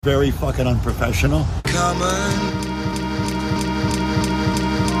Very fucking unprofessional.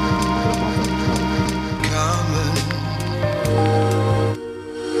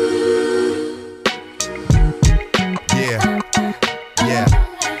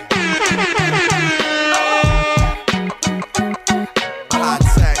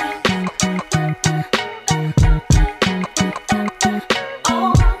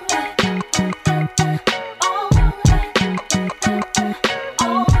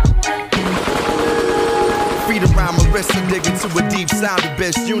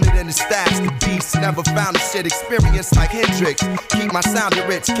 Unit in the stats, the beast never found a shit experience like Hendrix. Keep my sounding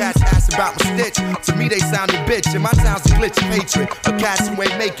rich, cats ask about my stitch. To me they sound a bitch, and my town's a glitch of hatred. A cats who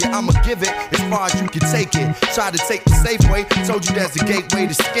ain't make it, I'ma give it as far as you can take it. Try to take the safe way, told you there's a gateway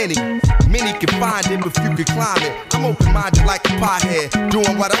to skinny. Many can find it if you can climb it. I'm open-minded like a pothead,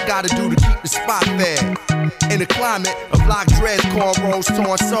 doing what I gotta do to keep the spot fair. In a climate of lock dreads, cornrows,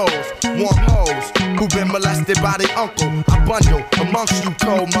 torn souls, warm hoes who've been molested by their uncle. I bundle amongst you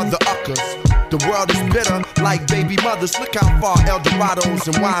cold mother uckers. The world is bitter like baby mothers. Look how far Eldorados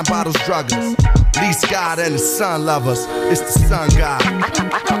and wine bottles drug us. Least God and the sun love us. It's the sun God.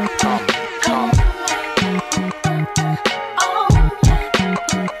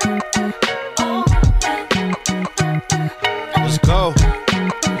 Let's go.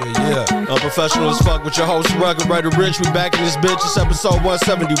 Yeah. Unprofessional as fuck with your host, Rugged Writer Rich. We back in this bitch. It's episode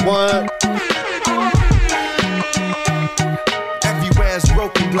 171.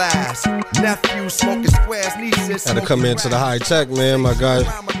 Broken glass, nephew smoking squares, nieces. Had to come into the high tech, man. My guy,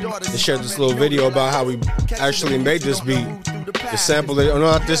 they shared this little video about how we actually made this beat. The sample,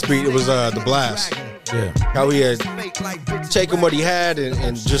 not this beat, it was the blast. Yeah. How he had taken what he had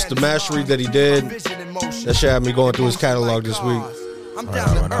and just the mastery that he did. That shit had me going through his catalog this week.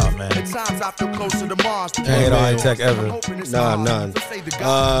 Right, man. Ain't no high tech ever. Nah, none.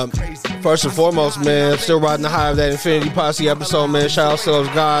 First and foremost, man, still riding the high of that Infinity Posse episode, man. Shout out to those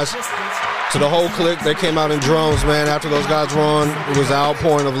guys, to the whole clique that came out in drones, man. After those guys were on, it was an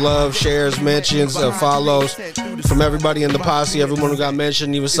outpouring of love, shares, mentions, follows from everybody in the posse. Everyone who got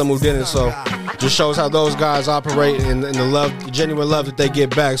mentioned, even some who didn't. So just shows how those guys operate and the love, the genuine love that they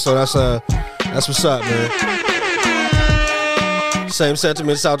get back. So that's what's up, man. Same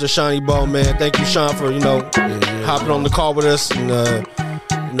sentiments out to Shawnee Bone, man. Thank you, Sean, for hopping on the call with us and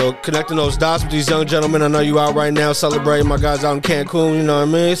connecting those dots with these young gentlemen. I know you out right now celebrating my guys out in Cancun. You know what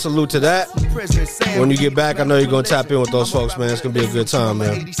I mean? Salute to that. When you get back, I know you're gonna tap in with those folks, man. It's gonna be a good time,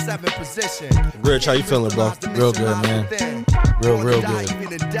 man. Rich, how you feeling, bro? Real good, man. Real good.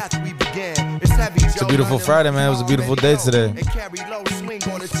 It's a beautiful Friday, man. It was a beautiful day today.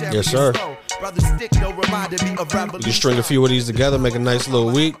 Yes, sir. You can string a few of these together, make a nice little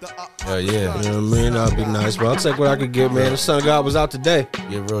week. Yeah. You know what I mean? That'd be nice, bro. I'll take what I could get, man. The sun god was out today.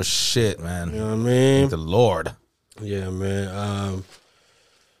 Yeah, real shit, man. You know what I mean? The Lord. Yeah, man.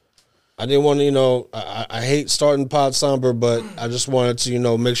 I didn't want to, I hate starting pod somber, but I just wanted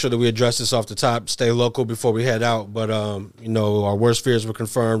to, make sure that we address this off the top, stay local before we head out. But, our worst fears were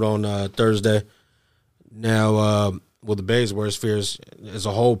confirmed on Thursday. Now, the Bay's worst fears as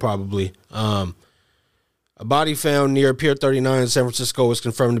a whole, probably. A body found near Pier 39 in San Francisco was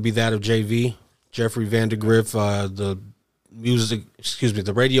confirmed to be that of JV, Jeffrey Vandergriff,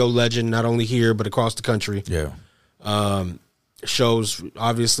 the radio legend, not only here, but across the country. Yeah. Shows,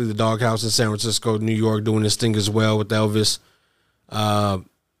 obviously, the Doghouse in San Francisco, New York, doing this thing as well with Elvis. The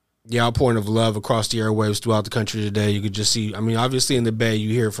outpouring of love across the airwaves throughout the country today. You could just see, obviously in the Bay, you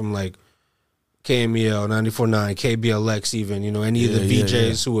hear from, KMEL, 94.9, KBLX even, any of the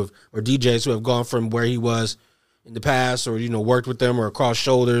VJs who have, or DJs who have gone from where he was in the past or, worked with them or across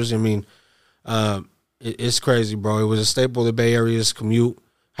shoulders. It's crazy, bro. It was a staple of the Bay Area's commute,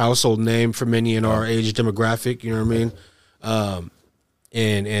 household name for many in our age demographic, you know what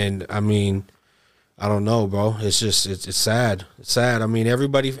I mean? I don't know, bro. It's just, it's sad. It's sad.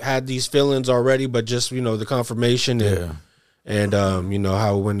 Everybody had these feelings already, but just, the confirmation and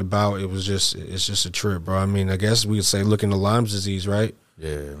how it went about, it's just a trip, bro. I guess we could say look into Lyme's disease, right?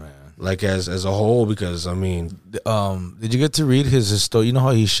 Yeah, man. As a whole, because did you get to read his story? You know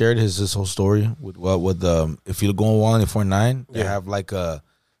how he shared his whole story with if you go on 149, they have a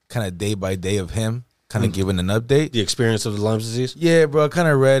kind of day by day of him kind of giving an update. The experience of the Lyme's disease? Yeah, bro. I kind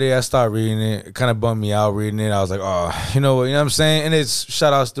of read it. I started reading it. It kind of bummed me out reading it. I was like, oh, you know what I'm saying? And it's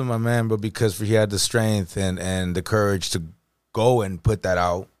shout outs to my man, but because he had the strength and the courage to go and put that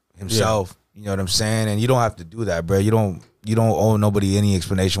out himself. Yeah. You know what I'm saying? And you don't have to do that, bro. You don't owe nobody any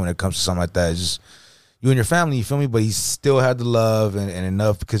explanation when it comes to something like that. It's just you and your family, you feel me? But he still had the love and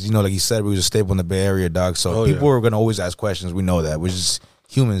enough because, like you said, we was a staple in the Bay Area, dog. So people were going to always ask questions. We know that. We're just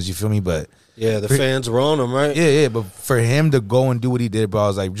humans. You feel me? But Yeah, the fans were on him, right? yeah. But for him to go and do what he did, bro, I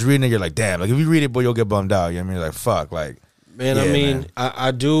was like, just reading it, you're like, damn. Like if you read it, boy, you'll get bummed out. You know what I mean? Like fuck, like. Man, Yeah, I mean, man.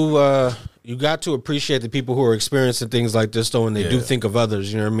 I do. You got to appreciate the people who are experiencing things like this, though, and they do Yeah. think of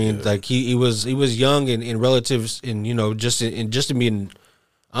others. You know what I mean? Like he was young and relatives, and you know, just in being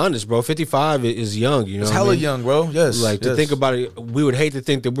honest, bro. 55 is young. You know, It's what I hella mean? young, bro. Yes. Like to yes. think about it, we would hate to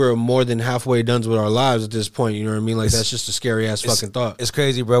think that we're more than halfway done with our lives at this point. You know what I mean? Like that's just a scary ass fucking thought. It's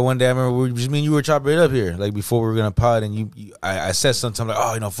crazy, bro. One day I remember me and you were chopping it up here, like before we were gonna pod, and I said something like,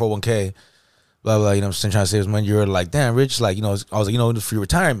 oh, 401k, blah blah. You know, I'm still trying to save money. You were like, damn, Rich, like I was like, for your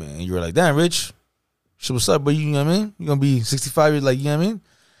retirement, and you were like, damn, Rich, shit, what's up, bro? You know what I mean? You gonna be 65 years, like you know what I mean?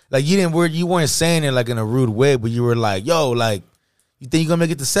 Like you weren't saying it like in a rude way, but you were like, yo, like, you think you gonna make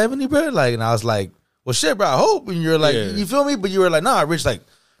it to 70, bro? Like, and I was like, well, shit, bro, I hope. And you're like, Yeah. you feel me? But you were like, nah, Rich, like,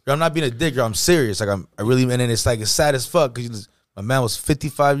 bro, I'm not being a dick, bro. I'm serious. Like, I really, and then it's like, it's sad as fuck because my man was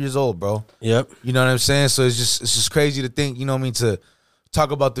 55 years old, bro. Yep. You know what I'm saying? So it's just crazy to think, you know what I mean, to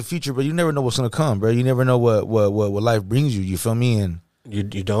talk about the future, but you never know what's gonna come, bro. You never know what life brings you. You feel me? And You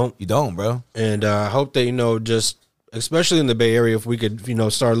don't. you don't, bro. And I hope that, just especially in the Bay Area, if we could,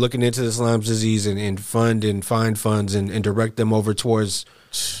 start looking into this Lyme's disease and find funds and direct them over towards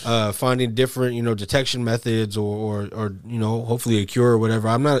finding different, detection methods or hopefully a cure or whatever.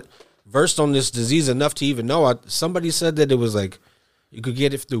 I'm not versed on this disease enough to even know. Somebody said that it was like you could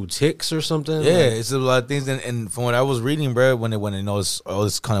get it through ticks or something. Yeah, Like, it's a lot of things. And from what I was reading, bro, when all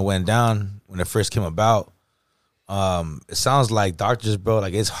this kind of went down, when it first came about, it sounds like doctors, bro,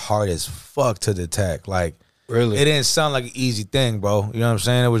 like it's hard as fuck to detect. Like, really. it didn't sound like an easy thing, bro. You know what I'm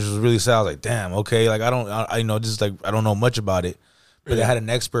saying? It was just really sad. I was like, damn, okay. Like, this is like, I don't know much about it. But they had an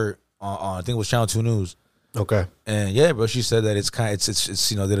expert on, I think it was Channel 2 News. Okay. And yeah, bro, she said that it's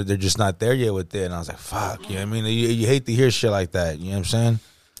they're just not there yet with it. And I was like, fuck, you know what I mean? You hate to hear shit like that. You know what I'm saying?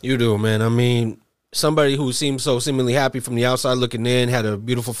 You do, man. I mean, somebody who seems so seemingly happy from the outside looking in, had a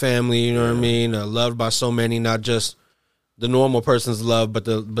beautiful family, you know what I mean? Loved by so many, not just the normal person's love, but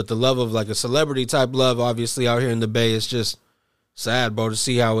the love of like a celebrity type love, obviously out here in the Bay. It's just sad, bro, to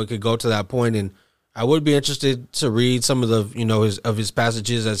see how it could go to that point. And I would be interested to read some of the, his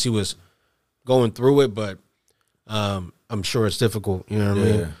passages as he was going through it, but I'm sure it's difficult, you know what I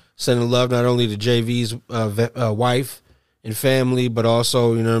Yeah. mean? Sending love not only to JV's wife and family, but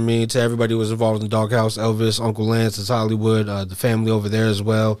also, you know what I mean, to everybody who was involved in Doghouse, Elvis, Uncle Lance, it's Hollywood, the family over there as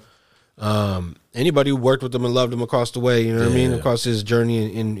well. Anybody who worked with him and loved him across the way, you know what I mean, Yeah. across his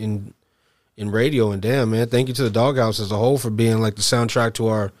journey in radio. And damn, man, thank you to the Doghouse as a whole for being like the soundtrack to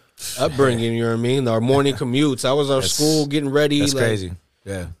our upbringing, you know what I mean? Our morning commutes. That was our school getting ready. That's like, crazy.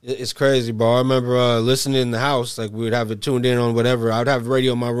 Yeah. It's crazy, bro. I remember listening in the house. Like, we would have it tuned in on whatever. I would have the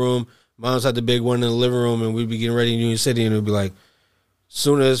radio in my room. Mom's had the big one in the living room, and we'd be getting ready in Union City, and it would be like,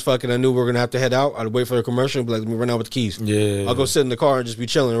 soon as fucking I knew we were going to have to head out, I'd wait for the commercial and be like, let me run out with the keys. Yeah. I'll go sit in the car and just be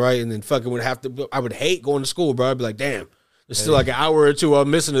chilling, right? And then fucking I would hate going to school, bro. I'd be like, damn, there's still like an hour or two I'm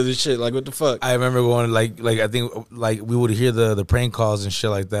missing of this shit. Like, what the fuck? I remember going like I think like we would hear the prank calls and shit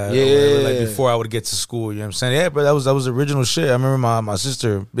like that. or Yeah. whatever, like before I would get to school. You know what I'm saying? Yeah, but that was original shit. I remember my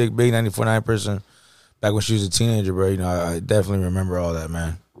sister, big 94.9 person, back when she was a teenager, bro. You know, I definitely remember all that,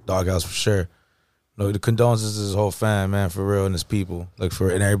 man. Doghouse for sure. No, the condolences to his whole fam, man, for real, and his people, like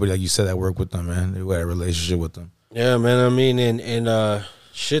and everybody, like you said, that worked with them, man. Who had a relationship with them. Yeah, man. I mean, and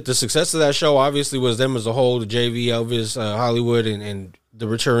shit, the success of that show obviously was them as a whole, the JV, Elvis, Hollywood, and the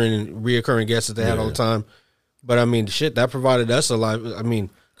reoccurring guests that they had all the time. But I mean, shit, that provided us a lot. I mean,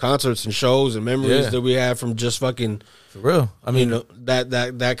 concerts and shows and memories that we had from just fucking, For real. I mean,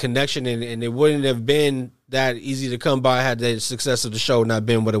 that connection, and it wouldn't have been that easy to come by had the success of the show not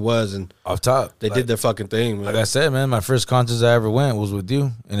been what it was. And off top, they did their fucking thing, man. Like I said, man, my first concerts I ever went was with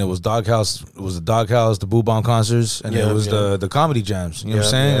you, and it was Doghouse. It was the Doghouse, the Boo Bomb concerts, and it was the comedy jams. You know what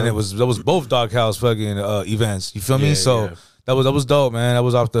I'm saying? yeah. And that was both Doghouse fucking events. You feel me? Yeah, So yeah. that was dope, man. That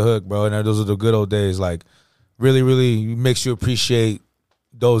was off the hook, bro. And those are the good old days. Like, really, really makes you appreciate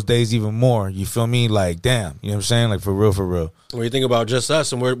those days even more. You feel me? Like, damn. You know what I'm saying? Like, for real, for real. When you think about just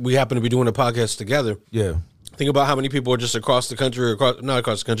us, and we happen to be doing a podcast together. Yeah. Think about how many people are just across the country, not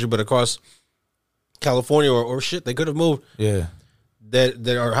across the country, but across California or shit. They could have moved Yeah. that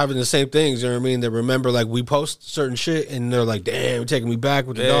are having the same things. You know what I mean? That remember, like, we post certain shit and they're like, damn, you're taking me back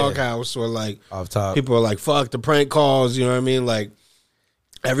with the Doghouse. Or like, Off top. people are like, fuck the prank calls. You know what I mean? Like,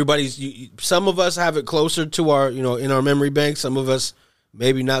 some of us have it closer to our, in our memory bank. Some of us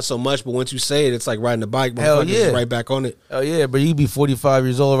maybe not so much, but once you say it, it's like riding a bike. Hell Motherfuckers yeah. is right back on it. Oh yeah, but you be 45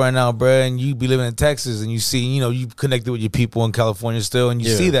 years old right now, bruh, and you be living in Texas, and you see, you connected with your people in California still, and you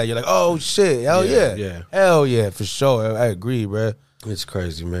Yeah. see that, you're like, oh shit, hell Yeah, yeah, yeah. hell yeah, for sure. I agree, bruh. It's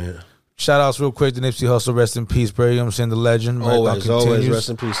crazy, man. Shout outs real quick to Nipsey Hussle, rest in peace, bro. You know what I'm saying? The legend. Always continues. rest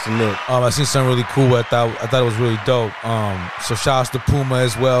in peace to Nip. I seen something really cool. I thought it was really dope. So shout outs to Puma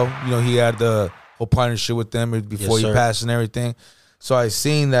as well. You know, he had the whole partnership with them before he passed and everything. So I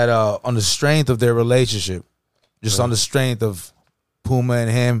seen that on the strength of their relationship, just on the strength of Puma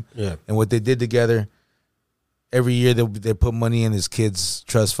and him and what they did together. Every year they put money in his kids'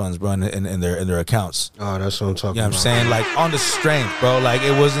 trust funds, bro, in their accounts. Oh, that's what I'm talking about. You know what I'm saying? Like, on the strength, bro. Like,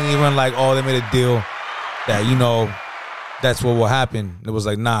 it wasn't even like, oh, they made a deal that, you know, that's what will happen. It was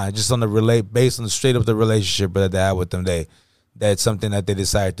like, nah, just on the based on the straight up the relationship that they had with them, that's something that they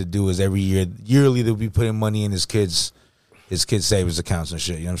decided to do is yearly they'll be putting money in his kids' savings accounts and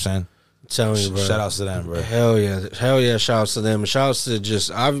shit. You know what I'm saying? I'm telling you, bro. Shout outs to them, bro. Hell yeah, shout outs to them. Shout outs to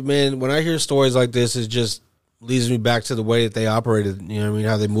when I hear stories like this, it just leads me back to the way that they operated. You know what I mean?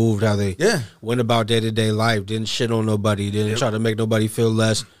 How they moved, how they went about day-to-day life. Didn't shit on nobody. Didn't try to make nobody feel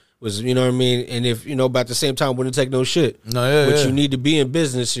less. Was, you know what I mean? And if, you know, but at the same time, wouldn't take no shit. But you need to be in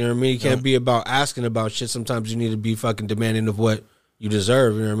business, you know what I mean? You can't be about asking about shit. Sometimes you need to be fucking demanding of what you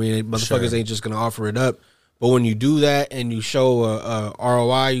deserve, you know what I mean? Motherfuckers ain't just going to offer it up. But when you do that and you show a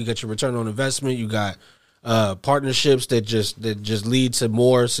ROI, you got your return on investment, you got partnerships that just lead to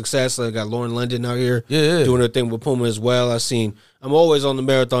more success. I got Lauren London out here doing her thing with Puma as well. I'm always on the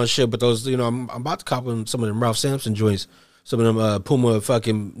marathon shit, but those, you know, I'm about to cop them some of them Ralph Sampson joints, some of them Puma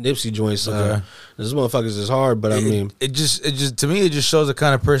fucking Nipsey joints. This motherfuckers is hard, but it just to me it just shows the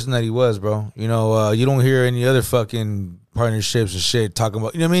kind of person that he was, bro. You know, you don't hear any other fucking partnerships and shit talking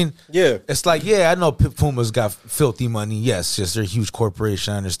about, you know what I mean? Yeah. It's like, I know Puma's got filthy money. Yes, just they're a huge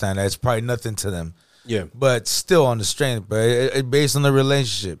corporation. I understand that. It's probably nothing to them. Yeah, but still on the strength, but it based on the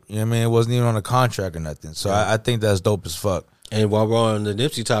relationship. You know what I mean? It wasn't even on a contract or nothing. So I think that's dope as fuck. And while we're on the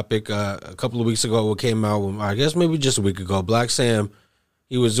Nipsey topic, a couple of weeks ago, what came out, I guess maybe just a week ago, Black Sam,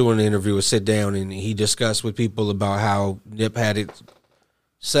 he was doing an interview with Sit Down, and he discussed with people about how Nip had it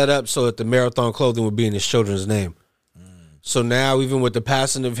set up so that the Marathon clothing would be in his children's name. So now, even with the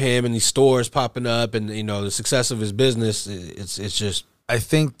passing of him and these stores popping up, and you know the success of his business, it's just. I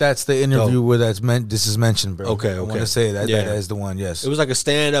think that's the interview where this is mentioned, bro. Okay. I want to say that that is the one. Yes, it was like a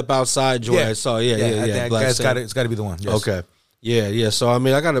stand up outside joint. I saw. Yeah. It's got to be the one. Yes. Okay. Yeah. So I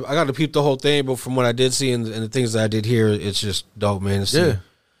mean, I got to peep the whole thing, but from what I did see and the things that I did hear, it's just dope, man.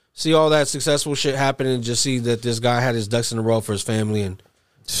 See all that successful shit happening, and just see that this guy had his ducks in a row for his family, and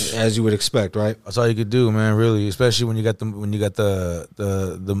as you would expect, right? That's all you could do, man. Really, especially when you got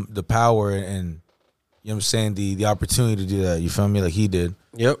the power and. You know what I'm saying? The opportunity to do that. You feel me? Like he did.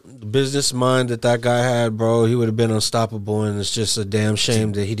 Yep. The business mind that guy had, bro, he would have been unstoppable, and it's just a damn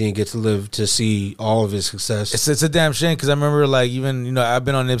shame that he didn't get to live to see all of his success. It's a damn shame because I remember, like, even, you know, I've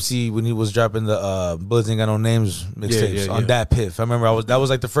been on Nipsey when he was dropping the Bullets Ain't Got No Names mixtapes on Dat Piff. I remember that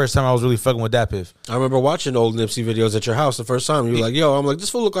was like the first time I was really fucking with Dat Piff. I remember watching old Nipsey videos at your house the first time. You were like, yo, I'm like, this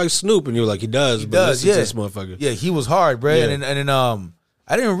fool look like Snoop, and you were like, he does, this motherfucker. Yeah, he was hard, bro. Yeah. And then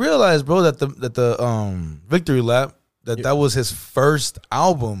I didn't realize, bro, that the Victory Lap that was his first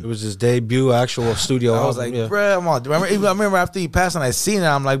album. It was his debut actual studio album. I was like, bro, I'm on. I remember after he passed and I seen it,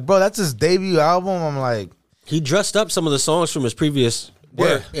 I'm like, bro, that's his debut album. I'm like, he dressed up some of the songs from his previous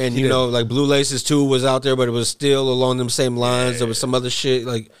work, and you know, like Blue Laces 2 was out there, but it was still along them same lines. There was some other shit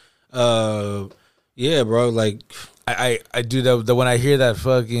like, bro, like. I do that when I hear that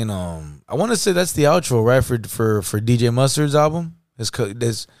fucking I want to say that's the outro, right, for DJ Mustard's album.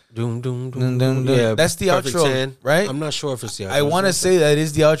 This doom doom doom doom. Yeah, that's the outro, 10. Right? I'm not sure if it's the outro. I want to say that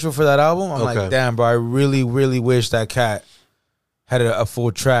is the outro for that album. I'm like, damn, bro, I really, really wish that cat had a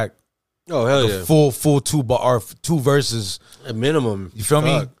full track. Oh hell yeah, full two verses at minimum. You feel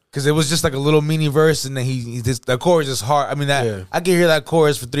me? Because it was just like a little mini verse, and then the chorus is hard. I mean, I can hear that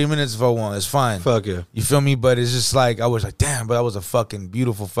chorus for 3 minutes if I want. It's fine. Fuck yeah. You feel me? But it's just like I was like, damn, but that was a fucking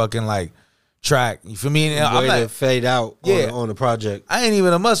beautiful fucking like track. You feel me? And I'm like, fade out on the project. I ain't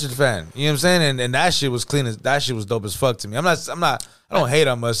even a Mustard fan. You know what I'm saying? And that shit was clean. That shit was dope as fuck to me. I don't hate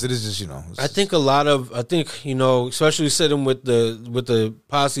on Mustard. It's just, you know. I think you know, especially sitting with the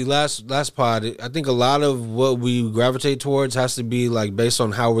posse last pod, I think a lot of what we gravitate towards has to be like based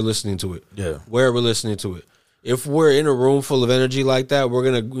on how we're listening to it. Yeah. Where we're listening to it. If we're in a room full of energy like that, we're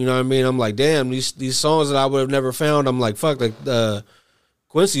gonna, you know what I mean? I'm like, damn, these songs that I would have never found, I'm like, fuck, like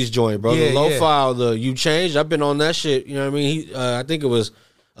Quincy's joint, bro. The Lo-Fi, the You Changed. I've been on that shit. You know what I mean? I think it was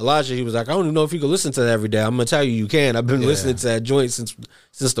Elijah. He was like, I don't even know if you can listen to that every day. I'm gonna tell you can. I've been listening to that joint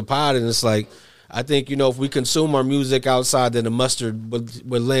since the pod, and it's like, I think, you know, if we consume our music outside, then the Mustard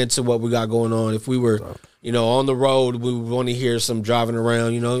would lend to what we got going on. If we were, you know, on the road, we would want to hear some driving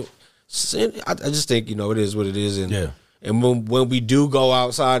around. You know, I just think, you know, it is what it is, and And when we do go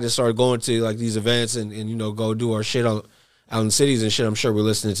outside and start going to like these events and you know go do our shit out in cities and shit, I'm sure we're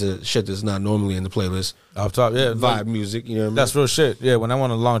listening to shit that's not normally in the playlist. Off top, yeah, Vibe music, you know what I mean? That's real shit. Yeah, when I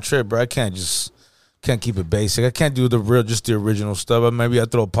want a long trip, bro, I can't keep it basic. I can't do the original stuff. Maybe I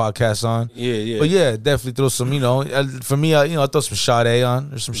throw a podcast on. Yeah. But yeah, definitely throw some, for me, I throw some Sade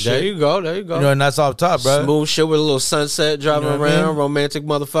on or some shit. There you go. And that's off top, bro. Smooth shit with a little sunset driving You know what I around, mean? romantic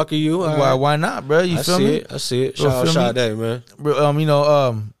motherfucker you. All Why right. why not, bro? You I feel see me? it. I see it. Bro, Shout out feel me? Sade,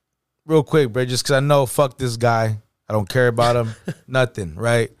 man. Real quick, bro, just because I know, fuck this guy. I don't care about him. Nothing,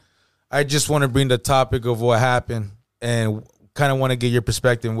 right? I just want to bring the topic of what happened and kind of want to get your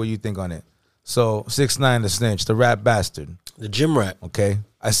perspective and what you think on it. So 6ix9ine, the snitch, the rap bastard. The gym rat. Okay,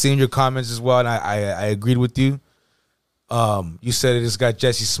 I seen your comments as well, and I agreed with you. You said it just got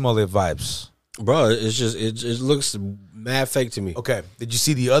Jesse Smollett vibes, Bro, it's just it looks mad fake to me. Okay, did you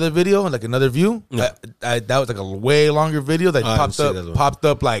see the other video, like another view? No. That was like a way longer video that I didn't see that one. popped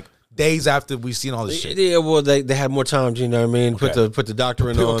up like days after we seen all this shit. Yeah, well, they had more time. You know what I mean? Okay. Put the doctor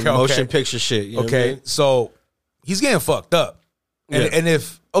in on Okay. motion picture shit. You know what I mean? So he's getting fucked up, and Yeah. and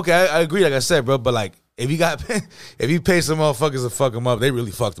if I agree, like I said, bro, but like if you pay some motherfuckers to fuck him up, they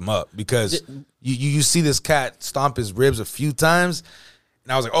really fucked him up because you see this cat stomp his ribs a few times,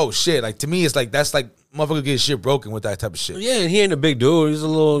 and I was like, oh shit, like to me it's like that's like motherfucker get shit broken with that type of shit. Yeah, and he ain't a big dude. He's a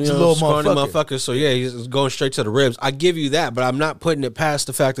little, He's a little scrawny motherfucker. motherfucker. So yeah, he's going straight to the ribs. I give you that, but I'm not putting it past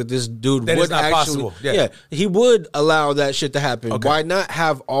the fact that this dude That would is not actually, possible. Yeah. he would allow that shit to happen. Okay. Why not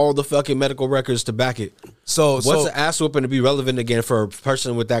have all the fucking medical records to back it? So What's an ass whooping to be relevant again for a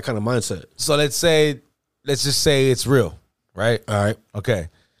person with that kind of mindset? So let's just say it's real, right? All right. Okay.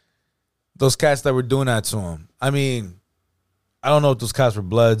 Those cats that were doing that to him. I mean, I don't know if those cats were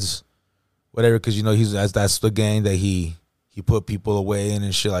Bloods, whatever, because that's the gang that he put people away in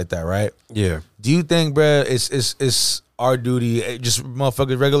and shit like that, right? Yeah. Do you think, bruh, it's our duty, just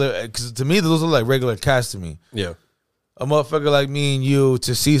motherfuckers regular? Because to me, those are like regular cats to me. Yeah. A motherfucker like me and you we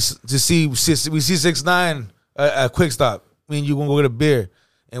see 6ix9ine at Quick Stop. Me and you gonna go get a beer,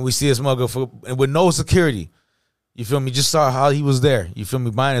 and we see this motherfucker and with no security. You feel me? Just saw how he was there. You feel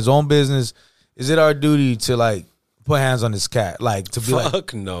me? Minding his own business. Is it our duty to like put hands on this cat? Like to be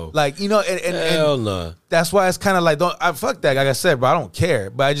Fuck no. like Hell and no. that's why it's kind of like fuck that. Like I said, bro, I don't care.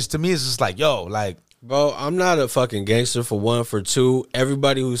 But to me, it's just like like. Bro, I'm not a fucking gangster for one. For two,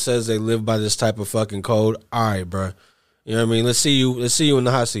 everybody who says they live by this type of fucking code, all right, bro. You know what I mean? Let's see you in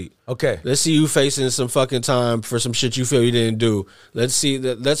the hot seat. Okay. Let's see you facing some fucking time for some shit you feel you didn't do. Let's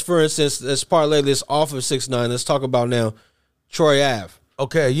for instance, let's parlay this off of 6ix9ine. Let's talk about now Troy Ave.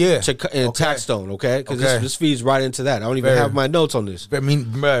 Okay, yeah. And Taxstone, okay? Because Okay. this feeds right into that. I don't even Very. have my notes on this. I mean,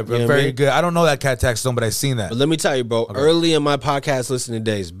 bro, what I very mean? good. I don't know that cat Taxstone, but I seen that. But let me tell you, bro, early in my podcast listening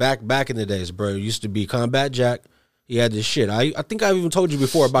days, back in the days, bro, it used to be Combat Jack. He had this shit. I think I've even told you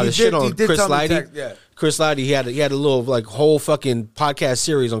before about his shit on Chris Lighty. Yeah. Chris Lighty, he had a little like whole fucking podcast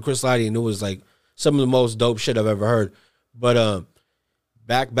series on Chris Lighty, and it was like some of the most dope shit I've ever heard. But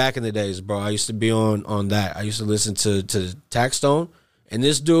back in the days, bro, I used to be on that. I used to listen to Taxstone, and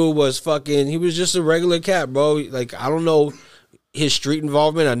this dude was fucking. He was just a regular cat, bro. Like I don't know his street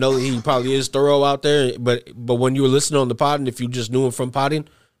involvement. I know that he probably is thorough out there, but when you were listening on the pod, and if you just knew him from potting,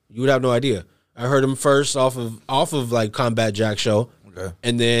 you would have no idea. I heard him first off of like Combat Jack show. Okay.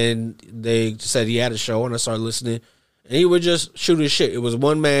 And then they said he had a show, and I started listening. And he would just shoot his shit. It was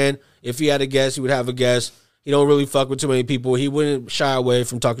one man. If he had a guest, he would have a guest. He don't really fuck with too many people. He wouldn't shy away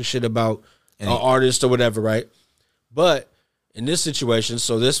from talking shit about an artist or whatever, right? But in this situation,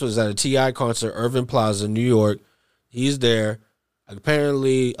 so this was at a T.I. concert, Irving Plaza, New York. He's there.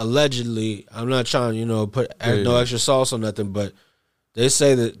 Apparently, allegedly, I'm not trying to, put no extra sauce on nothing, but they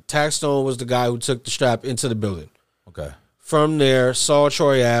say that Taxstone was the guy who took the strap into the building. Okay. From there, saw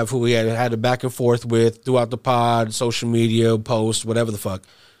Troy Ave, who he had a back and forth with throughout the pod, social media, post, whatever the fuck,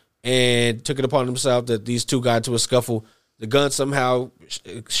 and took it upon himself that these two got into a scuffle. The gun somehow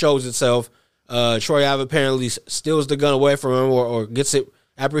shows itself. Troy Ave apparently steals the gun away from him or gets it,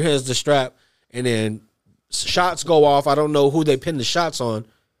 apprehends the strap, and then shots go off. I don't know who they pinned the shots on,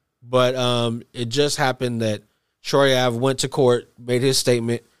 but it just happened that Troy Ave went to court, made his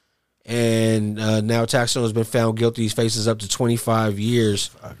statement, and now Taxstone has been found guilty. He faces up to 25 years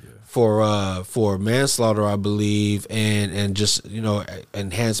for manslaughter, I believe, and just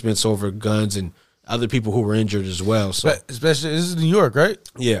enhancements over guns and other people who were injured as well. So Especially this is New York, right?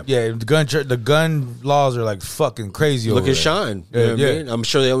 yeah, The gun laws are like fucking crazy. look over at there. Shine. Yeah, You know what I yeah. mean? I'm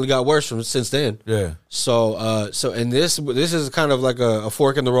sure they only got worse since then. Yeah. So and this is kind of like a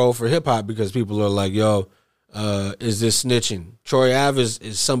fork in the road for hip hop because people are like, yo, is this snitching. Troy Ave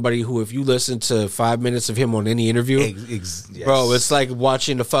is somebody who, if you listen to 5 minutes of him on any interview, Yes. bro, it's like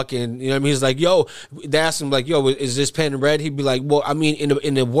watching the fucking, you know what I mean? He's like, yo, they ask him like, yo, is this pen red? He'd be like, well, I mean,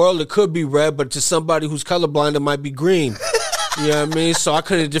 in the world it could be red, but to somebody who's colorblind, it might be green. You know what I mean? So I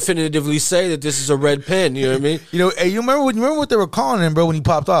couldn't definitively say that this is a red pen. You know what I mean? You know, hey, you remember what they were calling him, bro, when he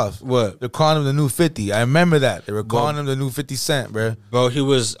popped off? What? They're calling him the new 50. I remember that. They were calling him the new 50 Cent, bro. Bro, he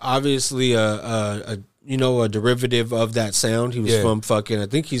was obviously a derivative of that sound. He was from fucking, I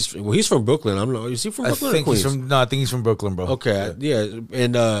think he's from Brooklyn. I don't know. Is he from Brooklyn or Queens? I think he's from Brooklyn, bro. Okay, yeah.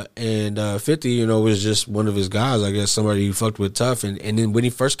 And 50, you know, was just one of his guys, I guess, somebody he fucked with tough. And then when he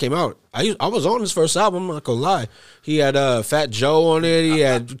first came out, I was on his first album, I'm not gonna lie. He had Fat Joe on it, he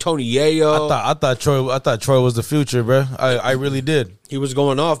had Tony Yayo. I thought Troy was the future, bro. I really did. He was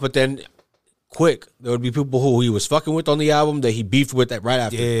going off, but then quick, there would be people who he was fucking with on the album that he beefed with that right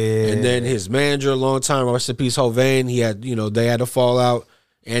after. Yeah. And then his manager, a long time, rest in peace, Hovain, he had, you know, they had a fallout.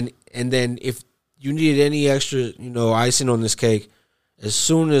 And then if you needed any extra, you know, icing on this cake, as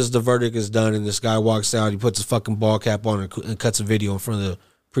soon as the verdict is done and this guy walks out, he puts a fucking ball cap on and cuts a video in front of the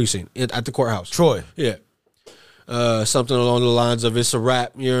precinct at the courthouse. Troy. Yeah. Something along the lines of, it's a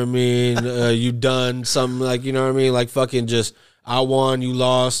wrap, you know what I mean? You done something like, you know what I mean? Like fucking just, I won, you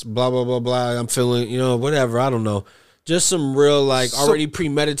lost, blah, blah, blah, blah. I'm feeling, you know, whatever. I don't know. Just some real, like, already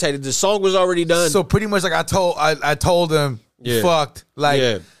premeditated. The song was already done. So pretty much like I told him, fucked.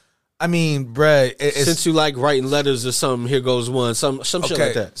 Like, I mean, bruh. Since you like writing letters or something, here goes one. Some shit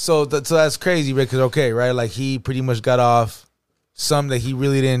like that. So that's crazy, right? Because, right, like he pretty much got off something that he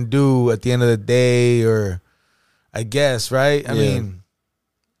really didn't do at the end of the day, or I guess, right? I mean,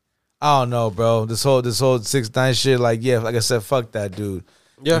 I don't know, bro. This whole 6ix9ine shit, like I said, fuck that dude.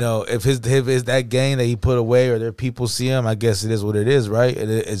 Yeah. You know, if his that game that he put away, or their people see him, I guess it is what it is, right?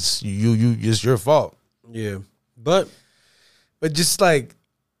 It's it's your fault. Yeah, but just like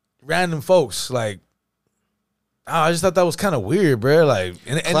random folks, like I just thought that was kind of weird, bro. Like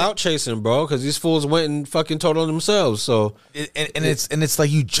and clout chasing, bro, because these fools went and fucking told on themselves. So it's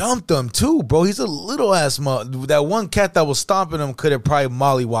like you jumped them too, bro. He's a little ass that one cat that was stomping him could have probably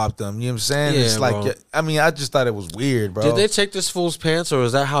mollywopped him. You know what I'm saying? Yeah, it's like, bro. I mean, I just thought it was weird, bro. Did they take this fool's pants, or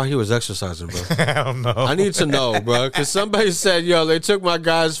is that how he was exercising, bro? I don't know. I need to know, bro, because somebody said, yo, they took my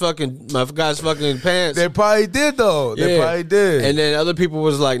guy's fucking pants. They probably did though. They probably did. And then other people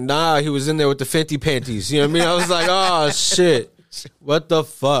was like, nah, he was in there with the Fenty panties. You know what I mean? I was like, oh shit. What the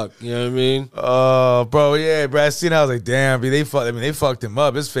fuck? You know what I mean? Bro, yeah, bro. I seen. I was like, damn, they fucked him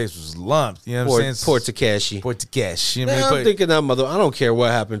up. His face was lumped. You know what I'm saying? Poor Tekashi. Poor Tekashi. You know what I I'm mean? thinking that mother. I don't care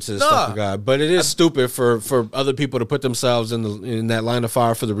what happened to this fucking guy, but it is stupid for other people to put themselves in that line of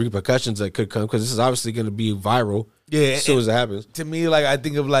fire for the repercussions that could come, because this is obviously going to be viral. Yeah, as soon as it happens. To me, like I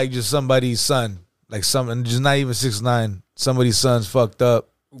think of like just somebody's son, like something, just not even 6ix9ine. Somebody's son's fucked up.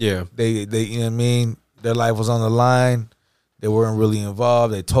 Yeah, they you know what I mean? Their life was on the line. They weren't really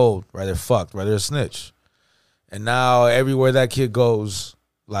involved. They told, right? They're fucked, right? They're a snitch. And now everywhere that kid goes,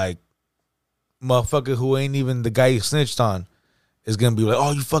 like, motherfucker who ain't even the guy he snitched on is going to be like,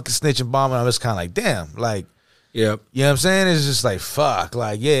 oh, you fucking snitching bomb. And I'm just kind of like, damn. Like, yeah. You know what I'm saying? It's just like, fuck.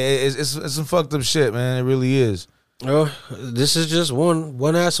 Like, yeah, it's some fucked up shit, man. It really is. Oh, this is just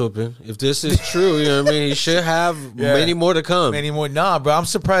one ass whooping. If this is true, you know what I mean? He should have many more to come. Many more. Nah, bro. I'm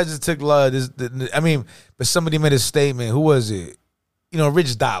surprised it took but somebody made a statement. Who was it? You know,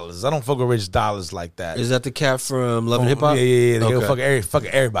 Rich Dollars. I don't fuck with Rich Dollars like that. Is that the cat from Love and Hip Hop? Yeah. They go fuck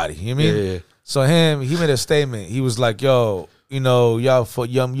everybody. You know what I mean? Yeah. So he made a statement. He was like, yo, you know, you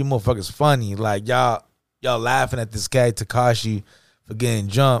motherfuckers funny. Like, y'all laughing at this guy, Tekashi, for getting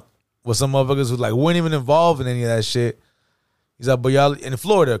jumped. With some motherfuckers who like weren't even involved in any of that shit. He's like, but y'all in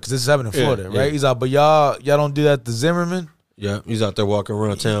Florida, because this is happening in Florida, right? Yeah. He's like, but y'all don't do that to Zimmerman. Yeah, he's out there walking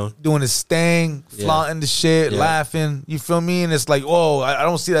around town, doing his thing, flaunting the shit, laughing. You feel me? And it's like, oh, I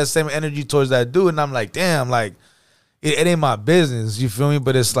don't see that same energy towards that dude. And I'm like, damn, like it ain't my business. You feel me?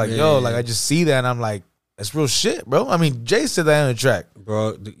 But it's like, like I just see that, and I'm like, that's real shit, bro. I mean, Jay said that on the track,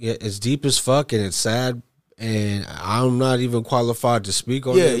 bro. It's deep as fuck, and it's sad. And I'm not even qualified to speak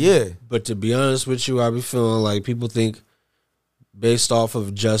on it. Yeah. But to be honest with you, I be feeling like people think, based off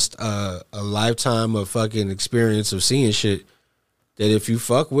of just a lifetime of fucking experience of seeing shit, that if you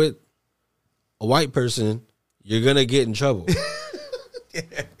fuck with a white person, you're gonna get in trouble.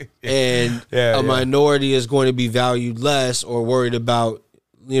 And a minority is going to be valued less, or worried about,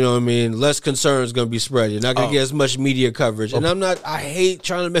 you know what I mean, less concern is gonna be spread. You're not gonna get as much media coverage. And I hate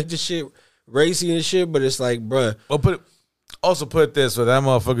trying to make this shit racy and shit, but it's like, bruh. Well, Also, put it this way: that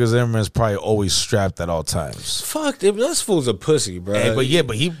motherfucker Zimmerman's probably always strapped at all times. Fuck, that fool's a pussy, bro.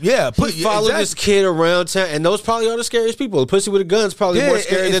 He followed this kid around town, and those probably are the scariest people. The pussy with a gun's probably more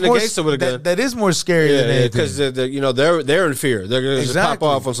scary than a gangster with a gun. That is more scary than anything. Because they're in fear. They're gonna just pop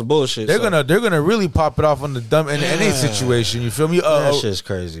off on some bullshit. They're gonna really pop it off on the dumb in any situation. You feel me? That shit's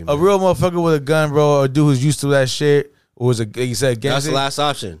crazy. Man. A real motherfucker with a gun, bro, or a dude who's used to that shit. Was you said that's the last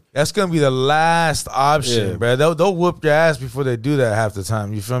option. That's gonna be the last option, bro. They'll whoop your ass before they do that half the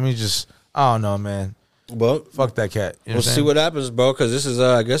time. You feel me? Just I don't know, man. Well, fuck that cat. We'll see what happens, bro. Because this is,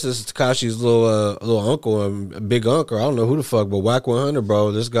 I guess this is Tekashi's little uncle, big uncle. I don't know who the fuck, but Wack 100,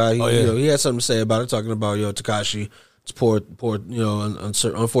 bro. This guy, he had something to say about it, talking about Tekashi. It's poor,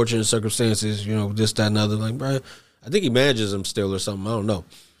 unfortunate circumstances. This, that, and other. Like, bro, I think he manages them still or something. I don't know,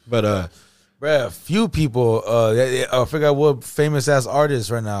 but bruh, a few people. I forgot what famous ass artist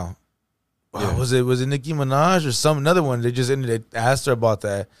right now. Yeah. Was it Nicki Minaj or another one? They asked her about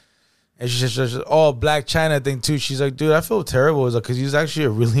that, and she said, Black China thing too. She's like, dude, I feel terrible. It's like because he's actually a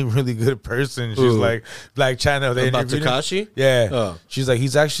really, really good person. She's like, Black China. They about Tekashi? Yeah. Oh. She's like,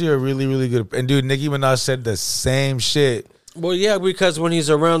 he's actually a really, really good. And dude, Nicki Minaj said the same shit. Well, yeah, because when he's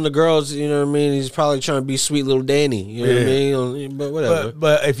around the girls, you know what I mean, he's probably trying to be sweet little Danny. You know what I mean? But whatever.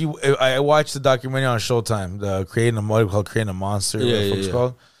 But if I watched the documentary on Showtime, Creating a Monster. It's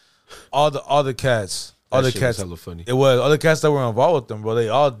called. All the cats. All the cats. Hella funny. It was all the cats that were involved with them, bro. They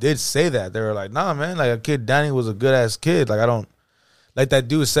all did say that. They were like, nah, man, like a kid, Danny was a good ass kid. Like I don't. Like that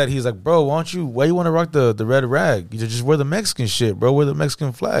dude said, he's like, bro, why you want to rock the red rag? You just wear the Mexican shit, bro. Wear the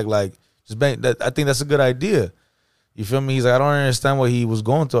Mexican flag. Like just bang that. I think that's a good idea. You feel me? He's like, I don't understand what he was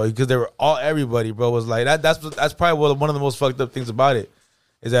going through because they were everybody, bro, was like that. That's probably one of the most fucked up things about it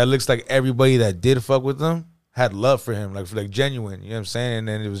is that it looks like everybody that did fuck with him had love for him, like genuine. You know what I'm saying? And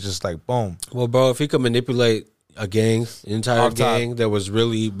then it was just like boom. Well, bro, if he could manipulate a gang, an entire gang that was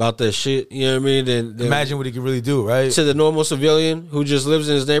really about that shit, you know what I mean? Then imagine what he could really do, right? To the normal civilian who just lives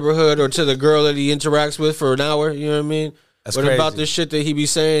in his neighborhood, or to the girl that he interacts with for an hour, you know what I mean? That's what crazy. About this shit that he be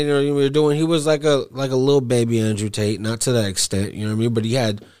saying or doing? He was like a little baby Andrew Tate, not to that extent, you know what I mean? But he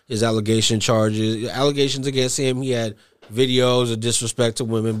had his allegations against him. He had videos of disrespect to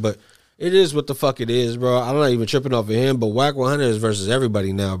women, but it is what the fuck it is, bro. I'm not even tripping off of him, but Wack 100 is versus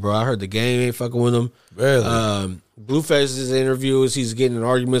everybody now, bro. I heard the gang ain't fucking with him. Really? Blueface's interviews, he's getting in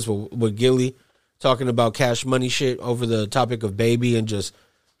arguments with Gilly, talking about Cash Money shit over the topic of Baby, and just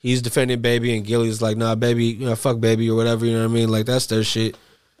he's defending Baby, and Gilly's like, nah, Baby, fuck Baby or whatever, you know what I mean? Like, that's their shit.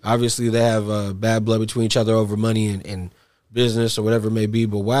 Obviously, they have bad blood between each other over money and business or whatever it may be,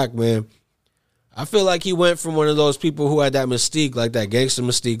 but Wack, man, I feel like he went from one of those people who had that mystique, like that gangster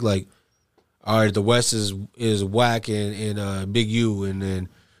mystique, like, all right, the West is Wack and Big U, and then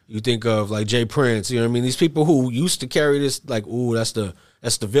you think of like Jay Prince, you know what I mean? These people who used to carry this like, ooh, that's the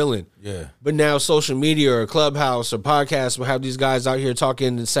villain. Yeah. But now social media or Clubhouse or podcasts will have these guys out here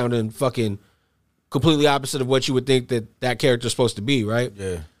talking and sounding fucking completely opposite of what you would think that character's supposed to be, right?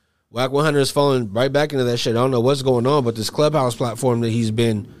 Yeah. Wack 100 is falling right back into that shit. I don't know what's going on, but this Clubhouse platform that he's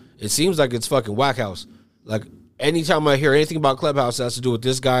been, it seems like it's fucking Wack House. Like, anytime I hear anything about Clubhouse, it has to do with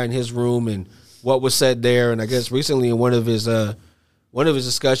this guy in his room and what was said there. And I guess recently in one of his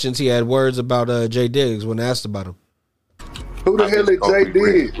discussions, he had words about Jay Diggs when asked about him. Who the hell is Jay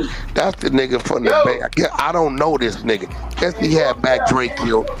Diggs? That's the nigga from the Bay. I don't know this nigga. Guess he had Mac Dre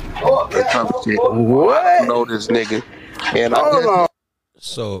killed or some shit. What? I don't know this nigga. And I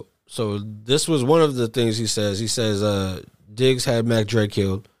So this was one of the things he says. He says Diggs had Mac Dre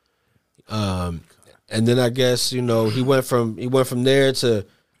killed. And then I guess, he went from there to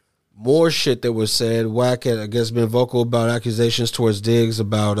more shit that was said. Wack had, I guess, been vocal about accusations towards Diggs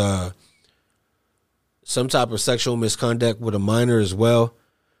about some type of sexual misconduct with a minor as well,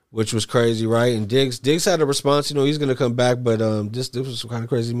 which was crazy, right? And Diggs had a response, he's going to come back, but this was kind of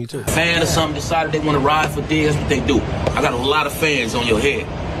crazy to me too. Fan or something decided they want to ride for Diggs, what they do. I got a lot of fans on your head.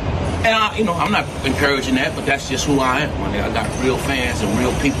 And I'm not encouraging that, but that's just who I am. I got real fans and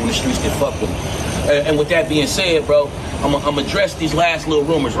real people in the streets that fuck with me. And with that being said, bro, I'm gonna address these last little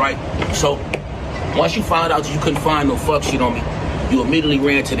rumors, right? So, once you found out that you couldn't find no fuck shit on me, you immediately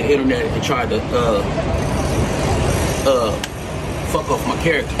ran to the internet and tried to fuck off my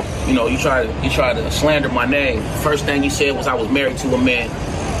character. You tried to slander my name. First thing you said was I was married to a man.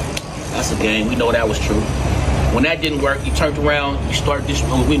 That's a game. We know that was true. When that didn't work, you turned around,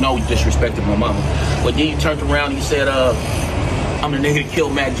 we know you disrespected my mama. But then you turned around and you said, I'm the nigga that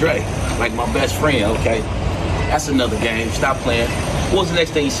killed Mac Dre, like my best friend, okay? That's another game. Stop playing. What was the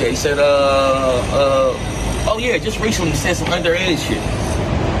next thing he said? He said, oh yeah, just recently he said some underage shit.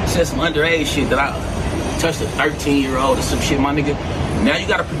 He said some underage shit that touched a 13-year-old or some shit, my nigga. Now you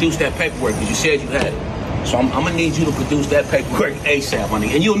gotta produce that paperwork because you said you had it. So I'm gonna need you to produce that paperwork ASAP, my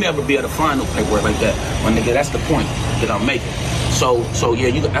nigga. And you'll never be able to find no paperwork like that, my nigga. That's the point that I'm making. So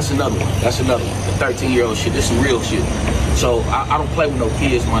yeah, that's another one. That's another one. The 13-year-old shit. This some real shit. So I don't play with no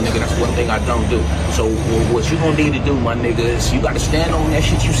kids, my nigga. That's one thing I don't do. So what you gonna need to do, my nigga, is you gotta stand on that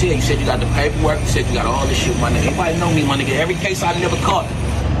shit you said. You said you got the paperwork. You said you got all this shit, my nigga. Everybody know me, my nigga. Every case I never caught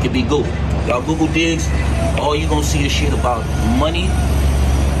can be Google. Y'all Google Diggs, all you gonna see is shit about money,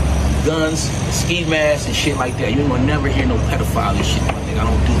 guns, ski masks, and shit like that. You ain't gonna never hear no pedophile and shit, my nigga. I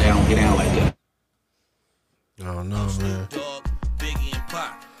don't do that. I don't get down like that. I don't know, man.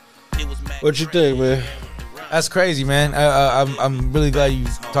 What you think, man? That's crazy, man. I'm really glad you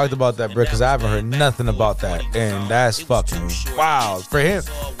talked about that, bro, because I haven't heard nothing about that, and that's fucking wild for him.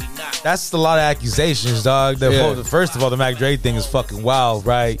 That's a lot of accusations, dog. First of all, the Mac Dre thing is fucking wild,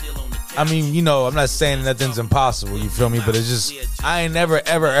 right? I mean, you know, I'm not saying nothing's impossible, you feel me? But it's just, I ain't never,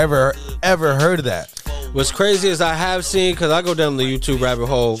 ever heard of that. What's crazy is I have seen, because I go down the YouTube rabbit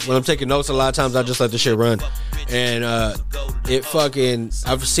hole. When I'm taking notes, a lot of times I just let the shit run. And I've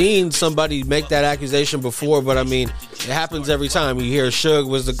seen somebody make that accusation before, but I mean, it happens every time. You hear Suge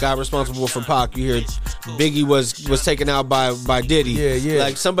was the guy responsible for Pac. You hear Biggie was taken out by Diddy. Yeah.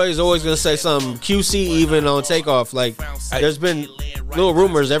 Like, somebody's always going to say something. QC even on Takeoff. Like, there's been little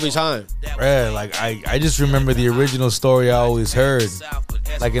rumors every time. Bruh, like, I just remember the original story I always heard,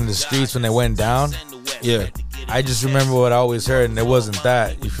 like in the streets when they went down. Yeah. I just remember what I always heard, and it wasn't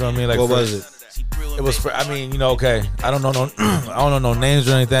that. You feel me? Like, what was it? It was for, I mean, you know, okay. I don't know no names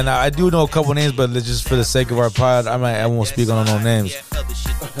or anything. Now, I do know a couple names, but just for the sake of our pod, I won't speak on no names.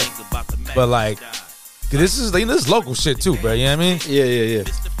 But like, this is local shit too, bro. You know what I mean? Yeah.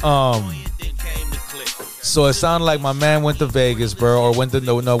 So it sounded like my man went to Vegas, bro,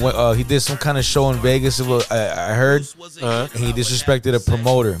 or he did some kind of show in Vegas. I heard, and he disrespected a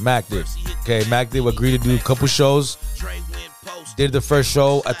promoter. Mac did. Okay, Mac did agree to do a couple shows. Did the first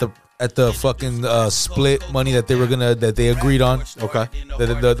show at the fucking split money that they agreed on. Okay,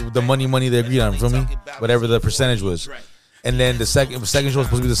 the money they agreed on. Feel me? Whatever the percentage was. And then the second show was supposed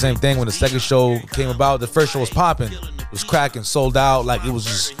to be the same thing. When the second show came about, the first show was popping, it was cracking, sold out. Like, it was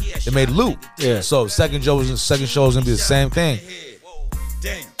just, it made loot. Yeah. So second show was gonna be the same thing.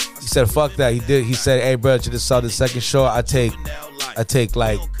 He said, "Fuck that." He said, "Hey, bro, you just saw the second show. I take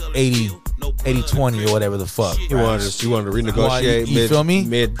like 80-20 or whatever the fuck." You wanted to renegotiate. You feel me?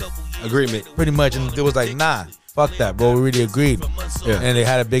 Mid agreement, pretty much. And it was like, nah, fuck that, bro. We really agreed. Yeah. And they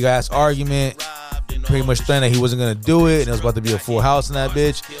had a big ass argument. Pretty much saying that he wasn't gonna do it, and it was about to be a full house in that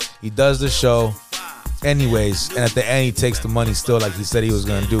bitch. He does the show, anyways, and at the end he takes the money still, like he said he was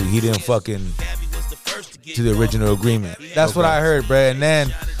gonna do. He didn't fucking to the original agreement. That's what I heard, bro. And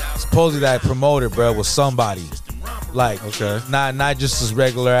then supposedly that promoter, bro, was somebody, like, not just this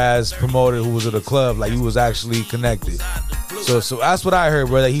regular ass promoter who was at the club. Like, he was actually connected. So that's what I heard,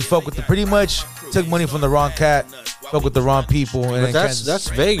 bro. That he fucked with pretty much took money from the wrong cat. Fuck with the wrong people. And but that's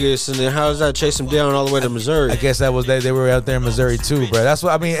Vegas, and then how does that chase them down all the way to Missouri? I guess that was they were out there in Missouri too, bro. That's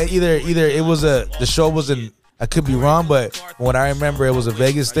what I mean. Either it was the show was in. I could be wrong, but when I remember, it was a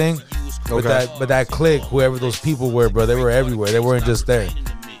Vegas thing. But that clique, whoever those people were, bro, they were everywhere. They weren't just there.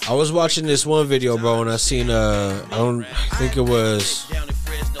 I was watching this one video, bro, and I seen I don't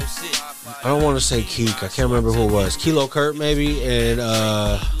want to say Keek. I can't remember who it was. Kilo Kurt maybe, and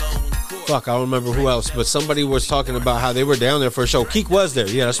I don't remember who else, but somebody was talking about how they were down there for a show. Keek was there,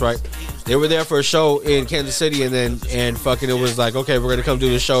 yeah, that's right. They were there for a show in Kansas City, and it was like, okay, we're gonna come do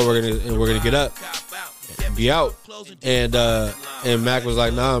this show, we're gonna get up, be out, and Mac was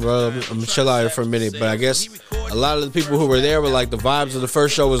like, nah, bro, I'm gonna chill out here for a minute. But I guess a lot of the people who were there were like, the vibes of the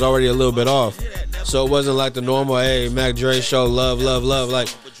first show was already a little bit off, so it wasn't like the normal, hey, Mac Dre show, love. Like,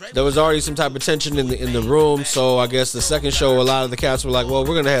 there was already some type of tension in the room. So I guess the second show, a lot of the cats were like, well,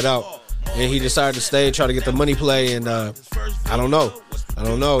 we're gonna head out. And he decided to stay, try to get the money play, and I don't know.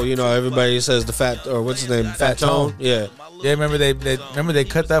 You know, everybody says the Fat Tone. Yeah. Yeah, remember they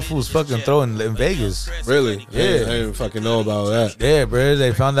cut that fool's fucking throat in Vegas. Really? Yeah. I didn't fucking know about that. Yeah, bro.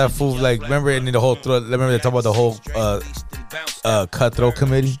 They found that fool, like, remember in the whole throat. Remember they talk about the whole cutthroat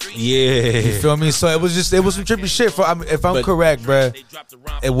committee. Yeah. You feel me? So it was some trippy shit. If I'm correct, bro,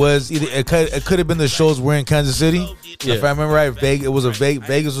 it was either it could have been the shows were in Kansas City. Yeah. If I remember right,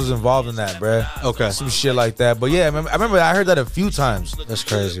 Vegas was involved in that, bro. Okay. Some shit like that. But yeah, I remember I heard that a few times. That's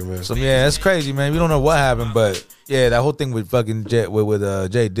crazy, man. So yeah, that's crazy, man. We don't know what happened, but yeah, that whole thing with fucking Jay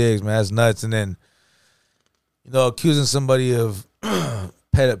Diggs, man, that's nuts. And then, you know, accusing somebody of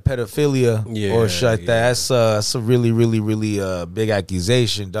pedophilia or shit like that. That's a really, really, really big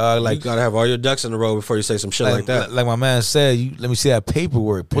accusation, dog. Like you gotta have all your ducks in a row before you say some shit like that. Like my man said, let me see that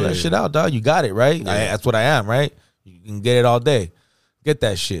paperwork. Pull that shit out, dog. You got it, right? Yeah. That's what I am, right? You can get it all day. Get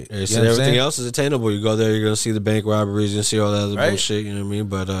that shit. Yeah, so everything else is attainable. You go there, you're gonna see the bank robberies, you're gonna see all that other bullshit. You know what I mean?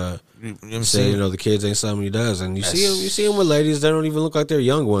 But the kids ain't something he does, and you see him with ladies that don't even look like they're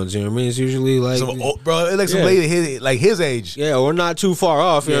young ones. You know what I mean? It's usually like some lady his age. Yeah, or not too far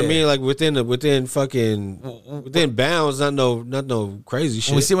off. You know what I mean? Like within bounds. Not no crazy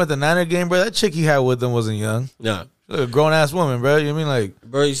shit. When we see him at the Niner game, bro, that chick he had with him wasn't young. Nah. A grown ass woman, bro. You know what I mean? Like,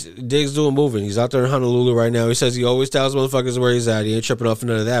 bro, Diggs doing moving. He's out there in Honolulu right now. He says he always tells motherfuckers where he's at. He ain't tripping off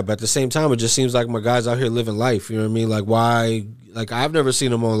none of that. But at the same time, it just seems like my guy's out here living life. You know what I mean? Like, why? Like, I've never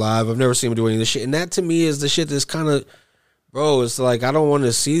seen him on live. I've never seen him do any of this shit. And that to me is the shit that's kind of, bro, it's like I don't want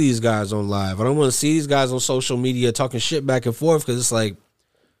to see these guys on live. I don't want to see these guys on social media talking shit back and forth because it's like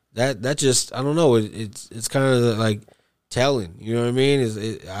that just, I don't know. It's kind of like telling. You know what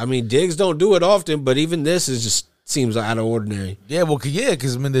I mean? Diggs don't do it often, but even this is just seems out of ordinary. Yeah, well,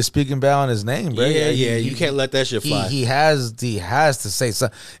 because they're speaking bad on his name, bro. Yeah, you can't let that shit fly. He has to say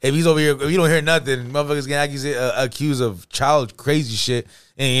something. If he's over here, if you don't hear nothing, motherfuckers getting accused of child crazy shit.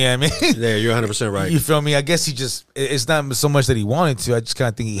 And you know what I mean? Yeah, you're 100% right. You feel me? I guess it's not so much that he wanted to. I just kind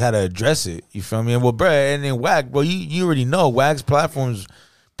of think he had to address it. You feel me? And well, bro, and then Wack, bro, you already know Wack's platform's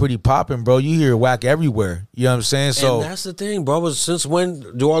pretty popping, bro. You hear Wack everywhere. You know what I'm saying? So and that's the thing, bro. Since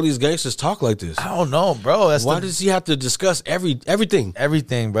when do all these gangsters talk like this? I don't know, bro. Why does he have to discuss everything?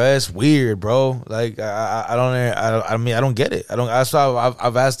 Everything, bro. It's weird, bro. Like I don't get it.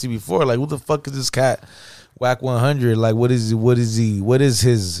 I've asked you before, like, who the fuck is this cat? Wack 100. Like, what is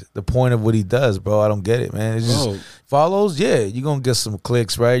the point of what he does, bro? I don't get it, man. It's just follows. Yeah, you're gonna get some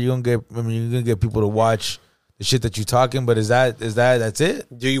clicks, right? You're gonna get people to watch the shit that you talking, but that's it?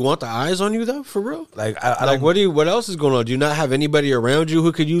 Do you want the eyes on you though, for real? Like I don't. What else is going on? Do you not have anybody around you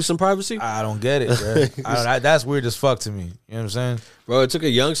who could use some privacy? I don't get it, bro. That's weird as fuck to me. You know what I'm saying, bro? It took a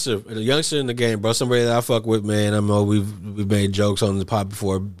youngster in the game, bro. Somebody that I fuck with, man. I know we've made jokes on the pod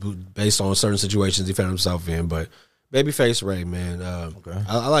before based on certain situations he found himself in, but Babyface Ray, man.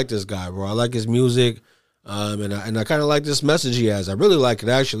 I like this guy, bro. I like his music, and I kind of like this message he has. I really like it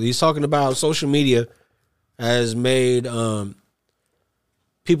actually. He's talking about social media has made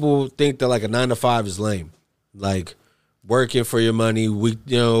people think that like a 9-to-5 is lame, like working for your money,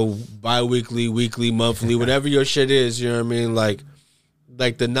 bi-weekly, weekly, monthly, whatever your shit is. You know what I mean? Like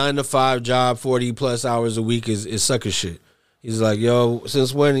the 9-to-5 job, 40 plus hours a week is sucker shit. He's like, yo,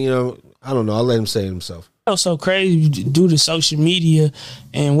 since when? I don't know. I'll let him say it himself. So crazy due to social media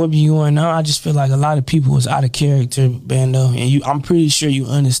and what be going on. I just feel like a lot of people is out of character, Bando, and I'm pretty sure you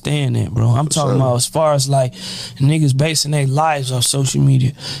understand that, bro. I'm talking about as far as like niggas basing their lives off social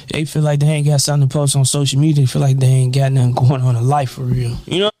media. They feel like they ain't got something to post on social media. They feel like they ain't got nothing going on in life for real,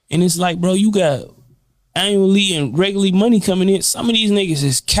 And it's like, bro, you got annually and regularly money coming in. Some of these niggas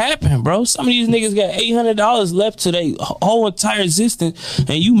is capping, bro. Some of these niggas got $800 left to their whole entire existence,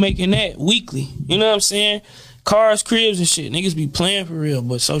 and you making that weekly. You know what I'm saying? Cars, cribs, and shit. Niggas be playing for real,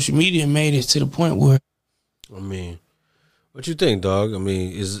 but social media made it to the point where. I mean, what you think, dog? I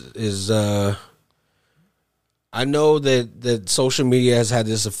mean, I know that social media has had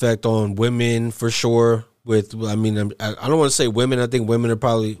this effect on women for sure. I don't want to say women. I think women are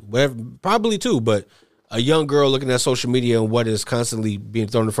probably too, but a young girl looking at social media and what is constantly being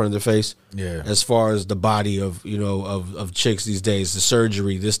thrown in front of their face. Yeah. As far as the body of chicks these days, the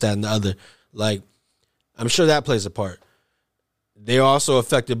surgery, this, that, and the other. Like, I'm sure that plays a part. They're also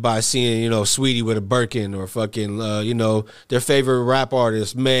affected by seeing, Sweetie with a Birkin or fucking, their favorite rap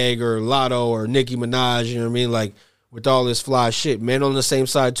artist, Meg or Lotto or Nicki Minaj, you know what I mean? Like, with all this fly shit. Men on the same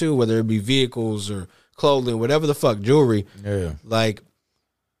side, too, whether it be vehicles or clothing, whatever the fuck, jewelry. Yeah. Like,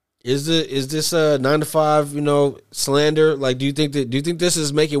 is this a 9-to-5, slander? Like, do you think this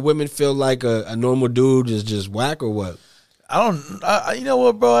is making women feel like a normal dude is just whack or what? You know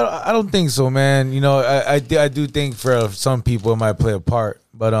what, bro? I don't think so, man. I do think for some people it might play a part,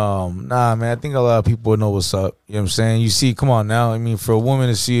 but nah, man. I think a lot of people know what's up. You know what I'm saying? You see, come on now. I mean, for a woman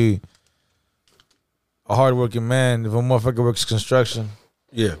to see a hardworking man, if a motherfucker works construction,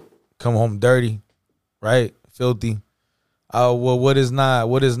 yeah, come home dirty, right, filthy. Well, what is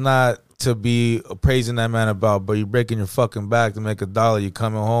not to be praising that man about? But you're breaking your fucking back to make $1. You're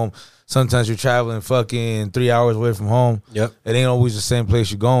coming home. Sometimes you're traveling fucking 3 hours away from home. Yep. It ain't always the same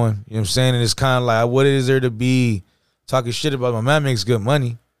place you're going. You know what I'm saying? And it's kind of like, what is there to be talking shit about? My man makes good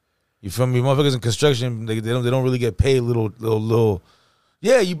money. You feel me? Motherfuckers in construction, they don't really get paid little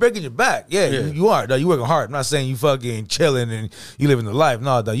Yeah, you breaking your back. Yeah, you are. Dog. You working hard. I'm not saying you fucking chilling and you living the life.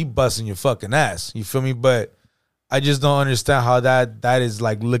 No, dog, you busting your fucking ass. You feel me? But I just don't understand how that is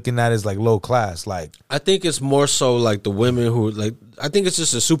like looking at as like low class. Like I think it's more so like the women who like. I think it's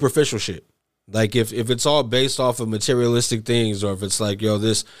just a superficial shit. Like if it's all based off of materialistic things, or if it's like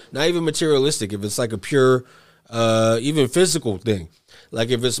this not even materialistic. If it's like a pure, even physical thing. Like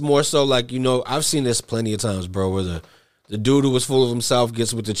if it's more so like I've seen this plenty of times, bro, where the dude who was full of himself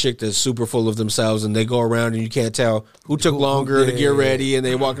gets with the chick that's super full of themselves, and they go around and you can't tell who took longer to get ready, and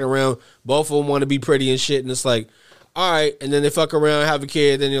they walking around. Both of them want to be pretty and shit, and it's like, all right, and then they fuck around, have a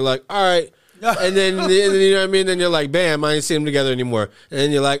kid, then you're like, all right, and then you know what I mean. Then you're like, bam, I ain't see them together anymore, and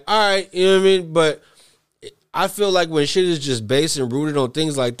then you're like, all right, you know what I mean. But I feel like when shit is just based and rooted on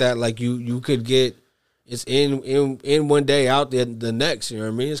things like that, like you could get. It's in one day, out the next. You know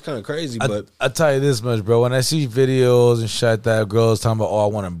what I mean? It's kind of crazy, but I tell you this much, bro. When I see videos and shit like that, girls talking about, oh, I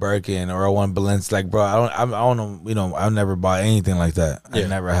want a Birkin or I want Balenciaga, like, bro, I don't know. I've never bought anything like that. I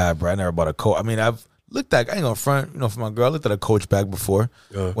never have, bro. I never bought a coat. I mean, I've looked at. I ain't gonna front, for my girl. I looked at a Coach bag before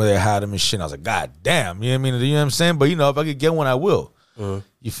where they had them and shit. And I was like, God damn, you know what I mean? You know what I'm saying? But if I could get one, I will.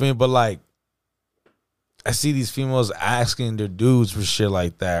 You feel me? But like, I see these females asking their dudes for shit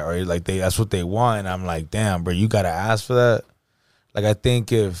like that, or like that's what they want, and I'm like, damn, bro, you gotta ask for that. Like, I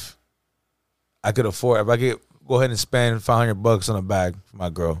think if I could afford, if I could go ahead and spend $500 on a bag for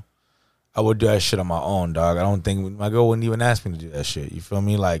my girl, I would do that shit on my own, dog. I don't think my girl wouldn't even ask me to do that shit. You feel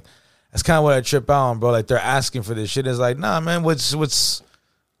me? Like, that's kind of what I trip out on, bro. Like, they're asking for this shit. It's like, nah, man, what's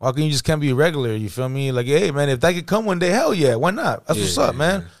why can you just can't be regular? You feel me? Like, hey, man, if that could come one day, hell yeah, why not? That's what's up,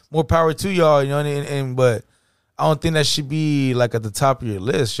 man. More power to y'all, you know what I mean? But I don't think that should be like at the top of your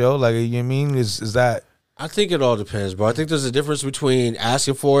list, yo. Like, you know what I mean? Is that? I think it all depends, bro. I think there's a difference between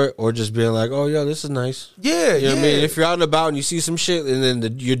asking for it or just being like, oh, yo, this is nice. Yeah, you know what I mean? If you're out and about and you see some shit and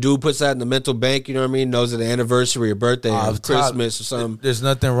then your dude puts that in the mental bank, you know what I mean? Knows the anniversary or birthday or Christmas or something. There's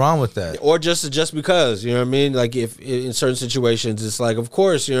nothing wrong with that. Or just because, you know what I mean? Like, if in certain situations, it's like, of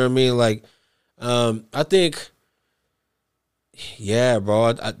course, you know what I mean? Like, I think... Yeah,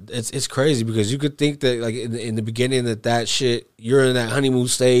 bro, it's crazy because you could think that like in the beginning that shit, you're in that honeymoon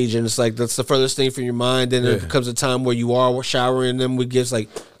stage and it's like that's the furthest thing from your mind. Then there comes a time where you are showering them with gifts like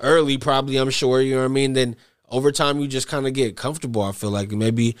early, probably, I'm sure, you know what I mean? Then over time you just kind of get comfortable, I feel like,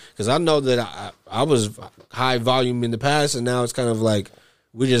 maybe because I know that I was high volume in the past and now it's kind of like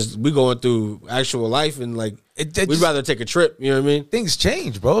we going through actual life and like we'd rather take a trip, you know what I mean? Things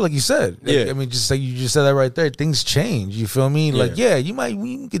change, bro, like you said. Yeah. I mean, just like you just said that right there, things change, you feel me? Like, you might, when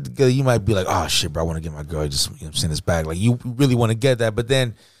you get together, you might be like, oh shit, bro, I want to get my girl just, I'm saying, this bag. Like, you really want to get that, but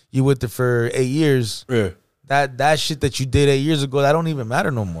then you with it for 8 years. Yeah. That shit that you did 8 years ago, that don't even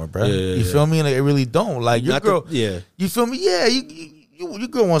matter no more, bro. You feel me? Like, it really don't. Like, your girl, you feel me? Yeah, your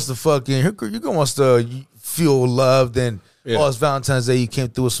girl wants to fucking, your girl wants to feel loved and, oh, it's Valentine's Day, you came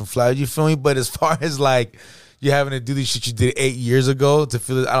through with some flowers, you feel me? But as far as like you having to do this shit you did 8 years ago to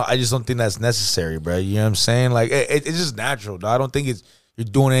feel it, I just don't think that's necessary, bro. You know what I'm saying? Like it's just natural, though. I don't think you're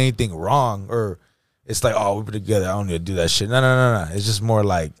doing anything wrong or it's like, oh, we're together, I don't need to do that shit. No. It's just more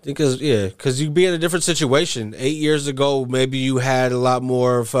like because you be in a different situation. 8 years ago, maybe you had a lot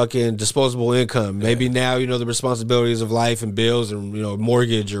more fucking disposable income. Maybe now the responsibilities of life and bills and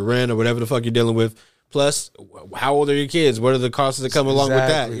mortgage or rent or whatever the fuck you're dealing with. Plus, how old are your kids? What are the costs that come along with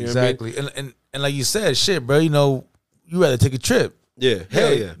that? You know exactly. What I mean? And like you said, shit, bro, you rather take a trip. Yeah.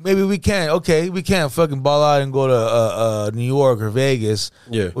 Hell yeah. Maybe we can't. Okay, we can't fucking ball out and go to New York or Vegas.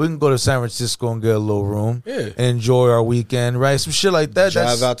 Yeah. We can go to San Francisco and get a little room. Yeah. And enjoy our weekend, right? Some shit like that.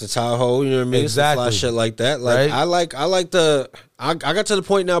 Drive out to Tahoe, you know what I mean? Exactly. Some fly shit like that. Like, right? I got to the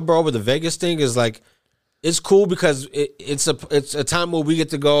point now, bro, where the Vegas thing is like, it's cool because it's a time where we get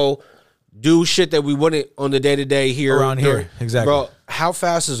to go do shit that we wouldn't on the day-to-day here. Around here. Exactly. Bro, how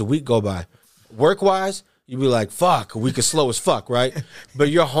fast does a week go by? Work-wise, you'd be like, fuck, a week is slow as fuck, right? But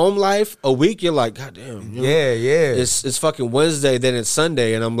your home life, a week, you're like, God damn. Yeah. It's fucking Wednesday, then it's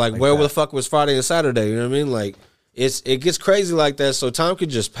Sunday, and I'm like where the fuck was Friday and Saturday? You know what I mean? Like, it gets crazy like that, so time could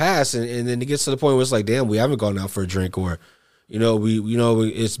just pass, and then it gets to the point where it's like, damn, we haven't gone out for a drink, or,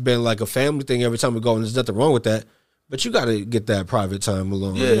 it's been like a family thing every time we go, and there's nothing wrong with that. But you got to get that private time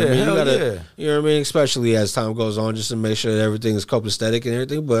alone. Yeah, you know what I mean? hell You gotta, yeah. You know what I mean? Especially as time goes on, just to make sure that everything is copacetic and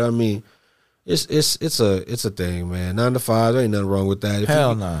everything. But I mean, it's a thing, man. 9 to 5, there ain't nothing wrong with that.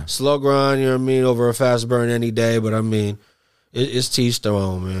 Hell no. Slow grind, you know what I mean, over a fast burn any day. But I mean, it's teach their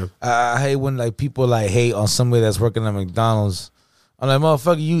own, man. I hate when like people like hate on somebody that's working at McDonald's. I'm like,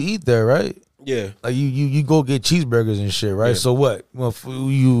 motherfucker, you eat there, right? Yeah. Like you go get cheeseburgers and shit, right? Yeah. So what? Well,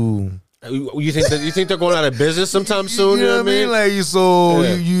 you You think they're going out of business sometime soon? You know what I mean? Like,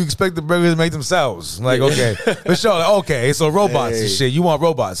 you expect the burgers to make themselves? Like, okay, for sure. Okay, so robots and shit. You want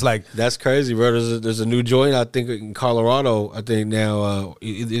robots? Like, that's crazy, bro. There's a new joint I think in Colorado. I think now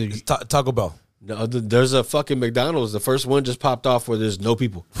Taco Bell. No, there's a fucking McDonald's. The first one just popped off where there's no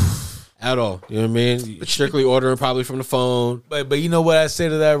people at all. You know what I mean? Strictly ordering probably from the phone. But you know what I say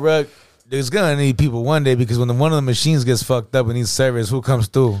to that, Ruck? There's gonna need people one day because when one of the machines gets fucked up and needs service, who comes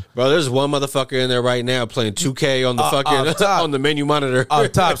through? Bro, there's one motherfucker in there right now playing 2K on the fucking on the menu monitor.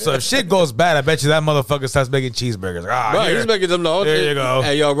 Up top. So if shit goes bad, I bet you that motherfucker starts making cheeseburgers. Bro, he's making them the whole thing. There you go.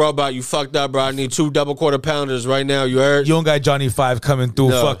 Hey, yo, robot, you fucked up, bro. I need 2 double quarter pounders right now. You heard? You don't got Johnny 5 coming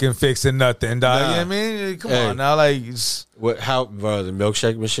through fucking fixing nothing, dog. You know what I mean? Come on now, like. Bro, the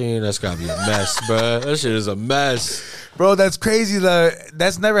milkshake machine? That's gotta be a mess, bro. That shit is a mess. Bro, that's crazy.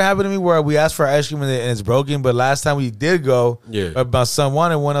 That's never happened to me where we asked for ice cream and it's broken. But last time we did go, my son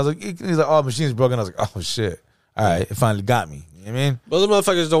wanted one. I was like, he's like, oh, machine's broken. I was like, oh, shit. All right, it finally got me. You know what I mean? But the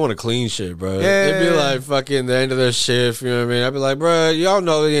motherfuckers don't want to clean shit, bro. Yeah. They'd be like fucking the end of their shift, you know what I mean? I'd be like, bro, y'all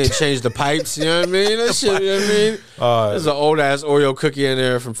know they ain't changed the pipes, you know what I mean? That shit, you know what I mean? There's an old ass Oreo cookie in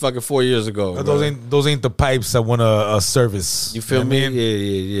there from fucking 4 years ago. Those ain't the pipes that want a service. You feel me?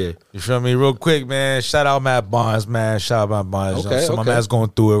 Yeah. You feel me? Real quick, man. Shout out Matt Barnes, man. Shout out Matt Barnes. Okay, so my man's going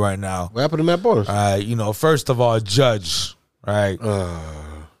through it right now. What happened to Matt Barnes? First of all, judge, right?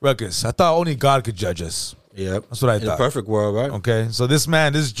 Ruckus. I thought only God could judge us. Yep. That's what I thought. In a perfect world, right? Okay. So this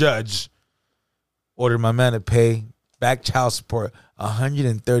judge, ordered my man to pay back child support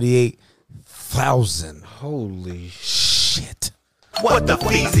 $138,000. Holy shit. What the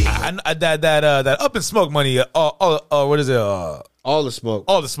feezy? That up in smoke money. What is it? All the smoke.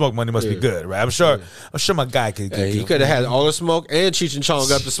 All the smoke money must be good, right? I'm sure my guy could. He could have had all the smoke and Cheech and Chong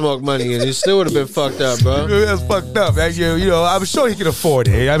got the smoke money, and he still would have been fucked up, bro. That's fucked up, man. You know, I'm sure he can afford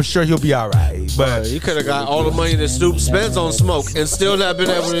it. I'm sure he'll be all right. But he could have got all the money that Snoop spends on smoke and still not been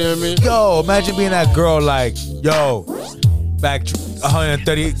able to. You know what I mean? Yo, imagine being that girl, like, yo, back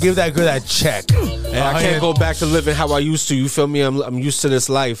 130. Give that girl that check. And I can't go back to living how I used to. You feel me? I'm used to this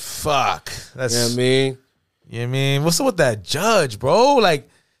life. Fuck. That's. You know what I mean? You know what I mean? What's up with that judge, bro? Like,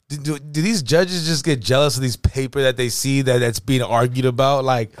 do these judges just get jealous of these paper that they see that's being argued about?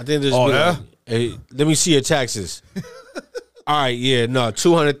 Like, I think there's hey, let me see your taxes. All right, yeah, no,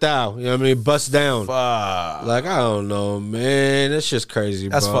 200,000. You know what I mean? Bust down. Fuck. Like, I don't know, man. That's just crazy,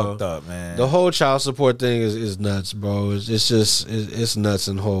 bro. That's fucked up, man. The whole child support thing is nuts, bro. It's nuts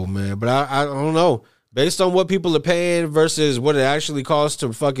and whole, man. But I don't know. Based on what people are paying versus what it actually costs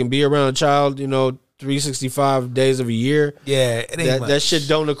to fucking be around a child, 365 days of a year. Yeah, it ain't that shit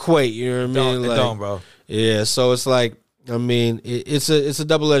don't equate. You know what I mean? It don't, bro. Yeah, so it's like, I mean, it's a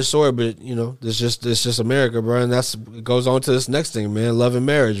double-edged sword, but it's just America, bro, and it goes on to this next thing, man. Love and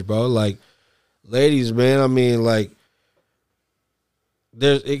marriage, bro. Like, ladies, man. I mean, like,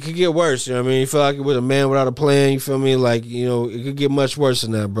 it could get worse. You know what I mean? You feel like with a man without a plan. You feel me? Like, it could get much worse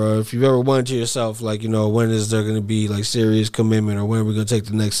than that, bro. If you've ever wondered to yourself, like, when is there going to be like serious commitment, or when are we going to take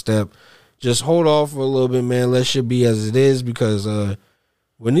the next step? Just hold off for a little bit, man. Let shit be as it is, because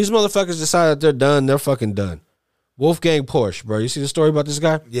when these motherfuckers decide that they're done, they're fucking done. Wolfgang Porsche, bro. You see the story about this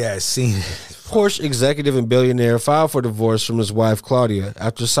guy? Yeah, I seen it. Porsche executive and billionaire filed for divorce from his wife, Claudia,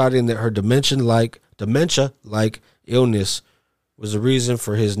 after citing that her dementia-like illness was the reason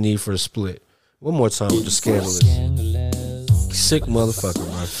for his need for a split. One more time with the scandalous. Sick motherfucker,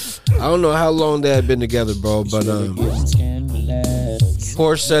 bro. I don't know how long they had been together, bro, but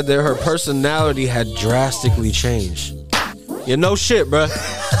Porsche said that her personality had drastically changed. Yeah, no shit, bro.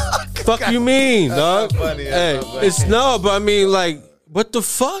 Fuck you mean, dog? Funny, it's no, but I mean, like, what the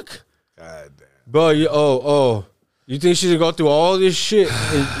fuck? God damn. Bro, you think she's gonna go through all this shit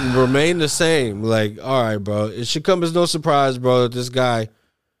and remain the same? Like, all right, bro. It should come as no surprise, bro, that this guy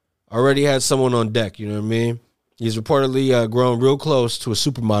already had someone on deck, you know what I mean? He's reportedly grown real close to a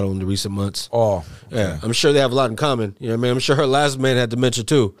supermodel in the recent months. Oh, okay. Yeah. I'm sure they have a lot in common. You know what I mean? I'm sure her last man had dementia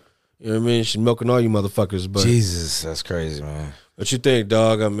too. You know what I mean? She's milking all you motherfuckers, but Jesus, that's crazy, man. What you think,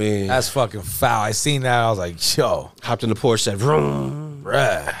 dog? I mean, that's fucking foul. I seen that. I was like, yo. Hopped in the Porsche, said, vroom.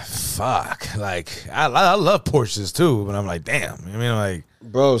 Bruh, fuck. Like, I love Porsches too, but I'm like, damn. I mean, like,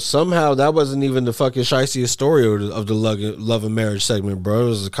 bro, somehow that wasn't even the fucking shiestiest story of the love and marriage segment, bro. It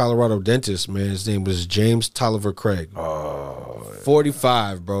was a Colorado dentist, man. His name was James Tolliver Craig.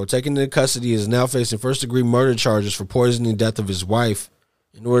 45, bro. Taken into custody, is now facing first-degree murder charges for poisoning the death of his wife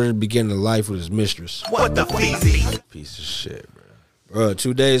in order to begin a life with his mistress. What the feezy? Piece of shit, bro. Bro,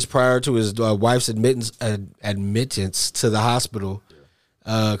 2 days prior to his wife's admittance to the hospital,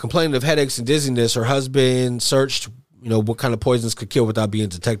 complaining of headaches and dizziness, her husband searched, what kind of poisons could kill without being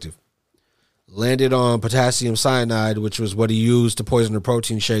detective. landed on potassium cyanide, which was what he used to poison her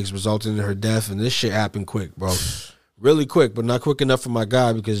protein shakes, resulting in her death. And this shit happened quick, bro. Really quick, but not quick enough for my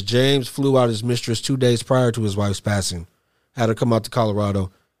guy because James flew out his mistress 2 days prior to his wife's passing. Had her come out to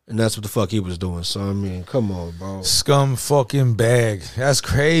Colorado, and that's what the fuck he was doing. So, I mean, come on, bro. Scum fucking bag. That's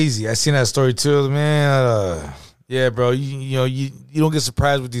crazy. I seen that story too, man. Yeah, bro. You don't get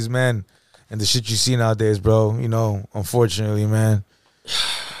surprised with these men and the shit you see nowadays, bro. You know, unfortunately, man.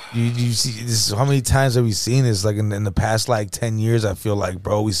 You see this? How many times have we seen this? Like in the past, like 10 years, I feel like,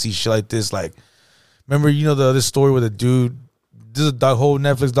 bro, we see shit like this. Like, remember, the other story with a dude. This is a whole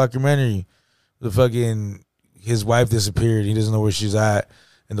Netflix documentary. The fucking his wife disappeared. He doesn't know where she's at,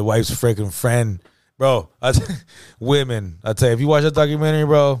 and the wife's freaking friend, bro. Women, I tell you, if you watch that documentary,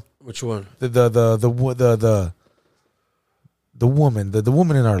 bro. Which one? The woman, the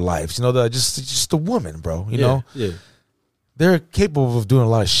woman in our lives. Just the woman, bro. You know. Yeah. They're capable of doing a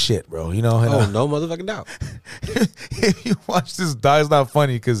lot of shit, bro. You know? And no motherfucking doubt. If you watch this dog, it's not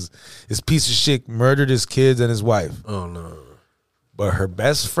funny because this piece of shit murdered his kids and his wife. Oh, no. But her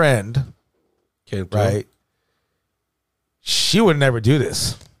best friend, Came through. right, she would never do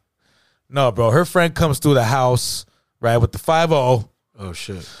this. No, bro. Her friend comes through the house, right, with the 5-0. Oh,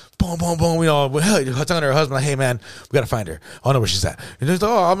 shit. Boom, boom, boom. Telling her husband, like, hey, man, we got to find her. I don't know where she's at. And he's like,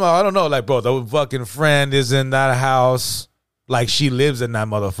 I don't know. Like, bro, the fucking friend is in that house. Like she lives in that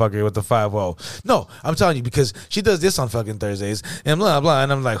motherfucker with the 5-0. No, I'm telling you because she does this on fucking Thursdays and blah blah.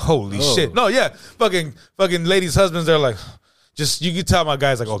 And I'm like, holy shit. No, yeah, fucking ladies' husbands. They're like, just you can tell my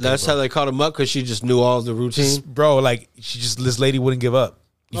guys like, okay, that's bro. how they caught him up because she just knew all the routine, bro. Like this lady wouldn't give up.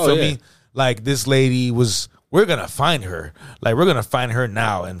 You feel me? Like this lady was. We're gonna find her. Like we're gonna find her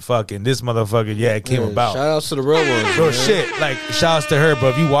now. And fucking this motherfucker, it came about. Shout outs to the real ones, bro. Man. Shit, like shout outs to her.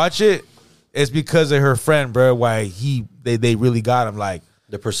 But if you watch it. It's because of her friend, bro. Why they really got him, like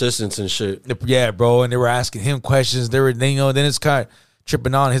the persistence and shit. Yeah, bro. And they were asking him questions. Then it's kind of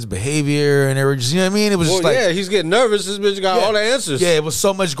tripping on his behavior, and they were just, you know what I mean? It was just like, he's getting nervous. This bitch got all the answers. Yeah, it was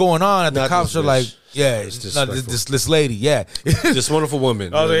so much going on, and the cops are like, it's this lady, this wonderful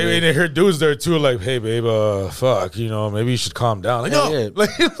woman. Oh, and her dudes there too, like, hey, babe, fuck, maybe you should calm down. Like, no,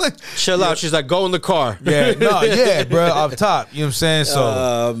 like, chill out. She's like, go in the car. Yeah, bro, off top. You know what I'm saying?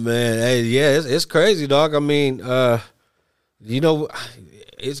 So, man, hey, it's crazy, dog. I mean,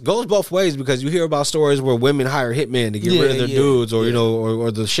 it goes both ways because you hear about stories where women hire hitmen to get rid of their dudes, or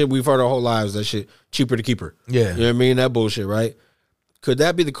or the shit we've heard our whole lives. That shit cheaper to keep her. Yeah, you know what I mean? That bullshit, right? Could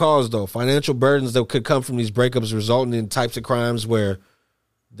that be the cause, though? Financial burdens that could come from these breakups resulting in types of crimes where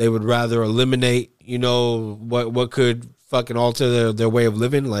they would rather eliminate, what could fucking alter their way of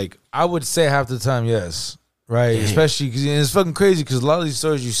living? Like, I would say half the time, yes. Right, especially because it's fucking crazy. Because a lot of these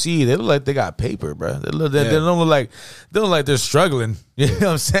stories you see, they look like they got paper, bro. They don't look like they're struggling. You know what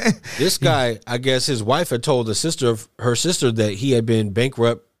I'm saying? This guy, I guess, his wife had told her sister that he had been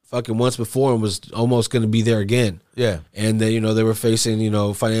bankrupt fucking once before and was almost going to be there again. Yeah, and they were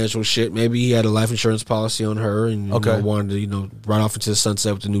facing financial shit. Maybe he had a life insurance policy on her and wanted to run off into the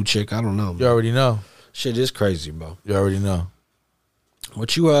sunset with the new chick. I don't know. You already know. Shit is crazy, bro. You already know.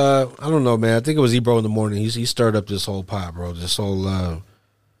 What you I don't know, man. I think it was Ebro in the morning. He stirred up this whole pot, bro. This whole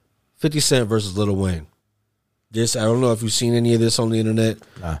 50 Cent versus Lil Wayne. I don't know if you've seen any of this on the internet.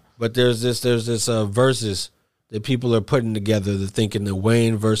 Nah. But there's this verses that people are putting together. They're thinking that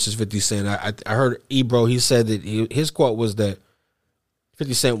Wayne versus 50 Cent. I heard Ebro. He said that his quote was that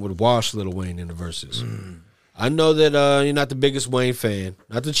 50 Cent would wash Lil Wayne in the verses. I know that you're not the biggest Wayne fan.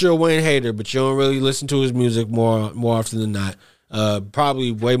 Not that you're a Wayne hater, but you don't really listen to his music more often than not.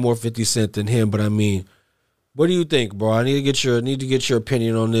 Probably way more 50 Cent than him, but I mean, what do you think, bro? I need to get your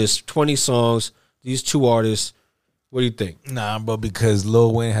opinion on this. 20 songs, these two artists. What do you think? Nah, bro, because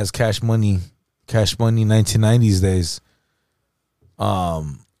Lil Wayne has cash money 1990s days.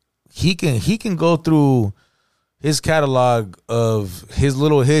 He can go through his catalog of his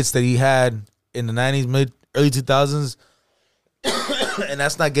little hits that he had in the 90s, early 2000s, and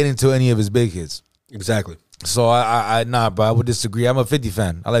that's not getting to any of his big hits. Exactly. So but I would disagree. I'm a 50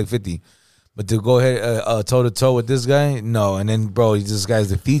 fan. I like 50. But to go ahead toe to toe with this guy, no. And then, bro, this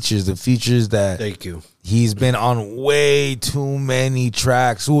guy's the features that thank you. He's been on way too many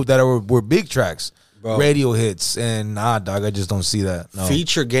tracks that were big tracks, bro. Radio hits, and dog, I just don't see that. No.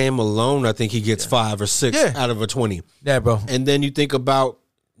 Feature game alone, I think he gets 5 or 6 out of a 20. Yeah, bro. And then you think about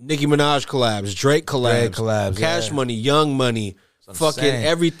Nicki Minaj collabs, Drake collabs, Cash Money, Young Money. Fucking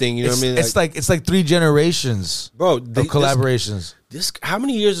everything, you know what I mean? It's like 3 generations, bro, of collaborations. This how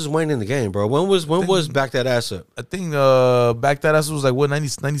many years is Wayne in the game, bro? When was Back That Ass Up? I think Back That Ass was like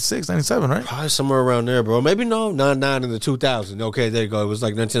 96, 97, right? Probably somewhere around there, bro. Maybe 99 in the 2000. Okay, there you go. It was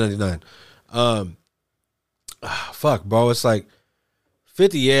like 1999. Fuck, bro. It's like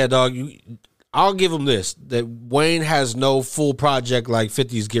 50. Yeah, dog. I'll give him this: that Wayne has no full project like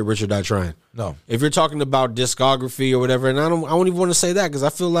 50's Get Rich or Die Trying. No. If you're talking about discography or whatever, and I don't even want to say that because I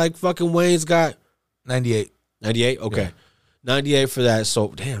feel like fucking Wayne's got 98. 98. Okay, 98 for that. So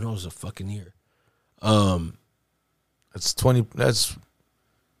damn, that was a fucking year. That's 20.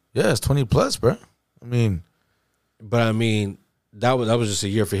 It's 20 plus, bro. I mean, that was just a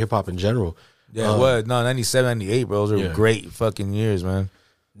year for hip hop in general. Yeah, it was. No, 97, 98, bro. Those are great fucking years, man.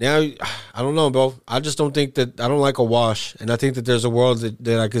 Now, I don't know, bro. I just don't think that I don't like a wash. And I think that there's a world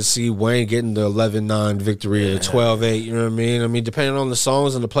that I could see Wayne getting the 11-9 victory or 12-8. You know what I mean? I mean, depending on the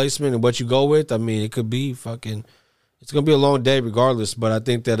songs and the placement and what you go with, I mean, it could be fucking, it's going to be a long day regardless. But I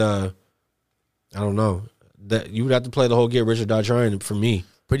think that, I don't know, that you would have to play the whole Get Rich or Die Trying for me.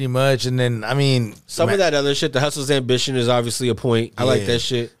 Pretty much. And then, I mean, some of that other shit, the Hustle's Ambition is obviously a point. I like that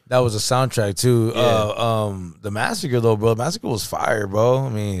shit. That was a soundtrack too. Yeah. The Massacre though, bro. Massacre was fire, bro. I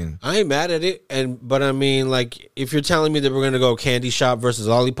mean, I ain't mad at it, but I mean, like, if you're telling me that we're gonna go Candy Shop versus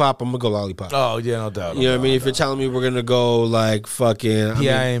Lollipop, I'm gonna go Lollipop. Oh yeah, no doubt. You know what I mean? If you're telling me we're gonna go like fucking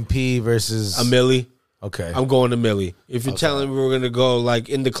PIMP versus a Millie, okay, I'm going to Millie. If you're telling me we're gonna go like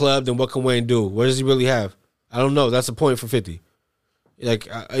In the Club, then what can Wayne do? What does he really have? I don't know. That's a point for 50. Like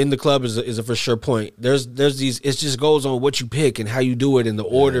In the Club is a for sure point. There's these. It just goes on what you pick and how you do it in the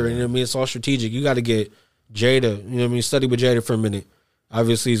order. And you know what I mean, it's all strategic. You got to get Jada. You know what I mean. Study with Jada for a minute.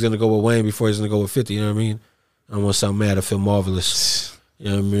 Obviously, he's gonna go with Wayne before he's gonna go with 50. You know what I mean. I don't want to sound mad. I feel marvelous. You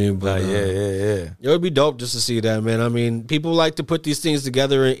know what I mean. But yeah. It would be dope just to see that, man. I mean, people like to put these things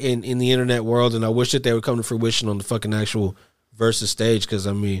together in the internet world, and I wish that they would come to fruition on the fucking actual versus stage. Because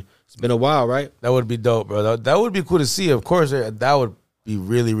I mean, it's been a while, right? That would be dope, bro. That would be cool to see. Of course, that would be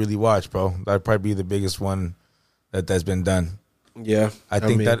really, really watched, bro. That'd probably be the biggest one that's been done. Yeah, I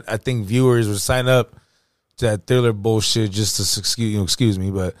think viewers would sign up to that Thriller bullshit just to excuse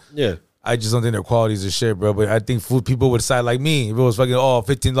me, but yeah, I just don't think their qualities are shit, bro. But I think people would decide like me. If it was fucking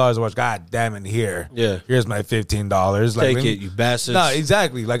 $15 to watch, God damn it, here's my $15. Like, take it, you bastards. No,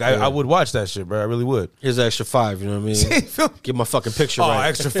 exactly. Like I would watch that shit, bro. I really would. Here's an extra $5. You know what I mean? Get my fucking picture right.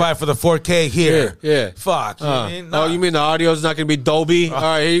 Extra $5 for the 4K here. Yeah. Fuck. You mean the audio's not gonna be Dolby? All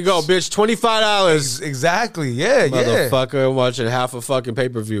right, here you go, bitch. $25. Exactly. Yeah. Motherfucker, I'm watching half a fucking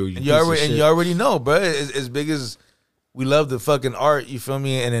pay-per-view. You already know, bro. As big as we love the fucking art, you feel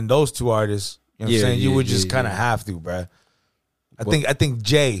me? And then those two artists, you know what I'm saying? You would just kind of have to, bro. I think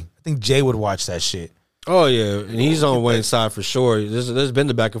Jay would watch that shit. Oh yeah, and he's on Wayne's side for sure. There's been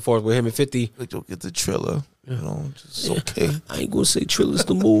the back and forth with him and 50. Like, you'll get the Triller. You know, it's okay. I ain't gonna say Triller's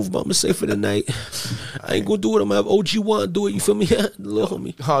the move, but I'm gonna say for the night. I ain't gonna do it. I'm gonna have OG1 do it. You feel me? The little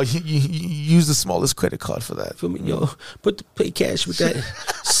homie. Oh, you use the smallest credit card for that. Feel me? Yo, put the pay cash with that.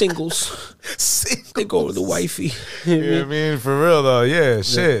 Singles. They go to the wifey. You know what I mean? For real though, yeah,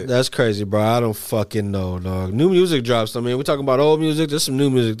 shit. That's crazy, bro. I don't fucking know, dog. New music drops. I mean, we're talking about old music. There's some new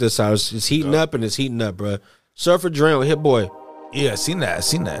music this house. It's heating up and it's heating up, bro. Surfer Drown, Hit Boy. Yeah, I seen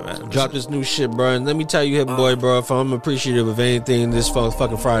that, man. Drop this new shit, bro. And let me tell you, Hit Boy, bro, if I'm appreciative of anything this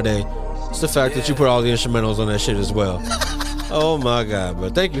fucking Friday, it's the fact that you put all the instrumentals on that shit as well. Oh my God, bro.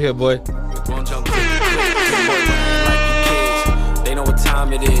 Thank you, Hit Boy. They know what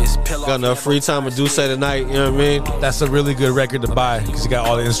time it is. Got enough free time to do say tonight, you know what I mean? That's a really good record to buy because you got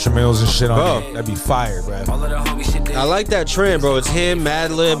all the instrumentals and shit on it. That'd be fire, bro. I like that trend, bro. It's him,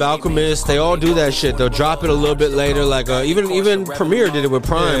 Madlib, Alchemist. They all do that shit. They'll drop it a little bit later. Like even Premier did it with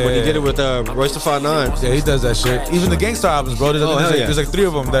Prime when he did it with Royce da 5'9". Yeah, he does that shit. Even the Gangsta albums, bro. There's like 3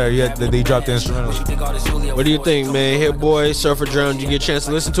 of them there. Yeah, they dropped the instrumentals. What do you think, man? Hit Boy, Surfer Drown. Did you get a chance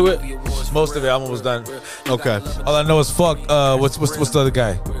to listen to it? Most of the album was done. Okay. All I know is fuck. What's the other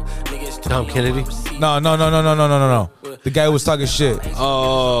guy? Tom Kennedy? No. The guy who was talking shit.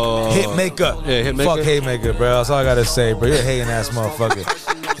 Oh. Hitmaker. Yeah, Hitmaker. Fuck Hitmaker, bro. That's all I gotta say, bro. You're a hating ass motherfucker.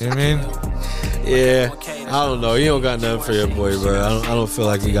 You know what I mean? Yeah. I don't know. He don't got nothing for your boy, bro. I don't feel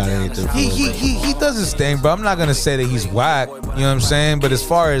like he got anything for him. He does his thing, bro. I'm not gonna say that he's whack. You know what I'm saying? But as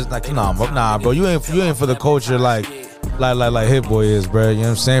far as like, nah, bro. You ain't for the culture like Hit Boy is, bro. You know what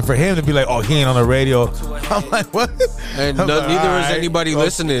I'm saying? For him to be like, oh, he ain't on the radio. I'm like, what? And neither is anybody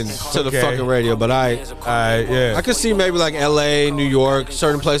listening to the fucking radio. But yeah. I could see maybe like LA, New York,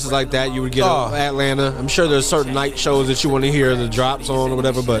 certain places like that. You would get Atlanta. I'm sure there's certain night shows that you want to hear the drops on or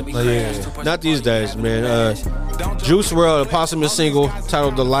whatever. But not these days, man. Juice WRLD, a posthumous single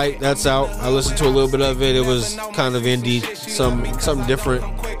titled "The Light." That's out. I listened to a little bit of it. It was kind of indie, something different.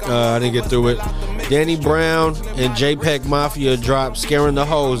 I didn't get through it. Danny Brown and JPEG Mafia dropped Scaring the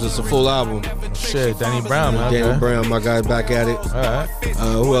Hoes. It's a full album. Shit, Danny Brown, man. Danny Okay. Brown, my guy, back at it. All right.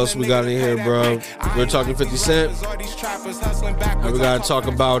 Who else we got in here, bro? We're talking 50 Cent. We got to talk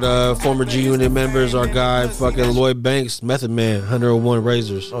about former G Unit members. Our guy, fucking Lloyd Banks, Method Man, 101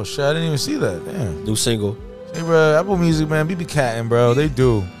 Razors. Oh, shit, I didn't even see that. Damn. New single. Hey, bro, Apple Music, man, be catting, bro. They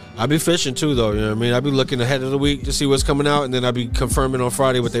do. I be fishing too, though. You know what I mean? I be looking ahead of the week to see what's coming out, and then I be confirming on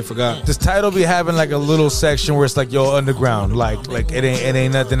Friday what they forgot. This title be having like a little section where it's like, yo, underground. Like it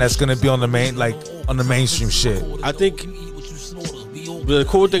ain't nothing that's gonna be on the mainstream shit. I think the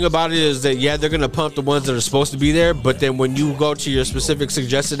cool thing about it is that, yeah, they're going to pump the ones that are supposed to be there, but then when you go to your specific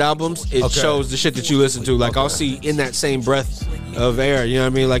suggested albums, it shows the shit that you listen to. Like, I'll see in that same breath of air, you know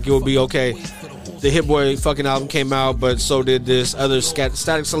what I mean? Like, it will be, okay, the Hit Boy fucking album came out, but so did this other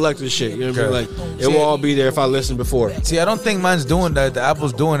Static Selector shit, you know what I mean? Like, it will all be there if I listened before. See, I don't think mine's doing that. The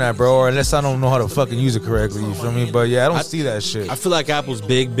Apple's doing that, bro, or unless I don't know how to fucking use it correctly, you feel me? But yeah, I don't see that shit. I feel like Apple's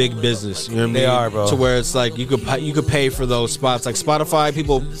big business, you know what I mean? They are, bro. To where it's like, you could pay for those spots. Like Spotify,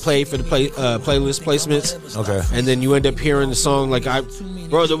 people pay for the playlist placements. Okay. And then you end up hearing the song, like,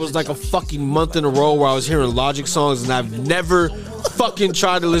 bro, there was like a fucking month in a row where I was hearing Logic songs, and I've never fucking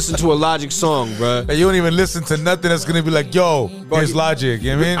tried to listen to a Logic song, bro. And you don't even listen to nothing that's gonna be like, yo, here's Logic,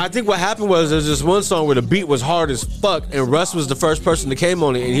 you know what I mean? I think what happened was there's this one song where the beat was hard as fuck, and Russ was the first person that came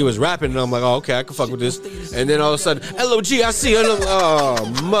on it, and he was rapping, and I'm like, oh, okay, I can fuck with this. And then all of a sudden, LOG, I see, and I'm like, oh,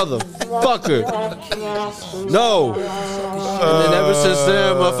 motherfucker. No. And then ever since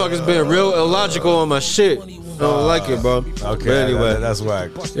then, motherfuckers been real illogical on my shit. I don't like it, bro. Okay, but anyway, that's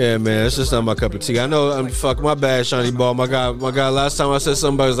whack. Yeah, man, it's just not my cup of tea. I know I'm fuck my bad, Shiny Ball. My guy. Last time I said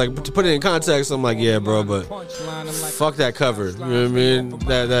somebody was like, to put it in context, I'm like, yeah, bro, but fuck that cover. You know what I mean?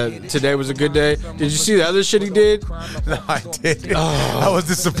 That today was a good day. Did you see the other shit he did? No, I did. I was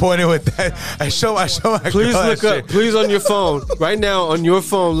disappointed with that. I show my Please girl look that up. shit. Please on your phone right now on your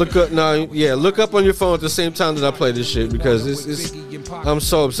phone. Look up. No, yeah, look up on your phone at the same time that I play this shit because it's I'm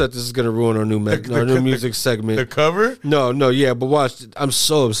so upset this is gonna ruin our new music segment. The cover? No, yeah, but watch. I'm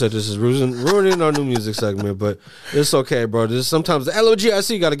so upset this is ruining our new music segment, but it's okay, bro. There's sometimes the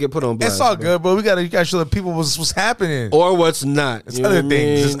LOGIC got to get put on blast. It's all good, bro. You gotta show the people what's happening. Or what's not. There's other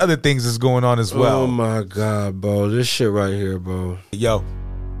things. There's other things that's going on as well. Oh my God, bro. This shit right here, bro. Yo.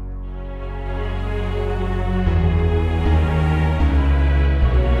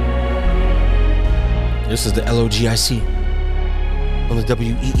 This is the LOGIC on the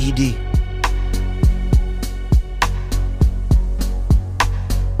WEED.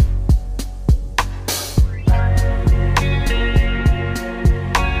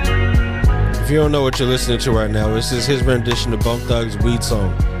 If you don't know what you're listening to right now, this is his rendition of Bone Thugs' Weed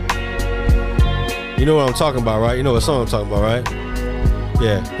Song. You know what I'm talking about, right? You know what song I'm talking about, right?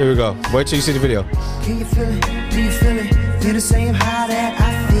 Yeah, here we go. Wait till you see the video. Can you feel it? Do you feel it? Feel the same high that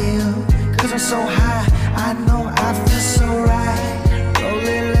I feel? Cause I'm so high, I know I feel so right.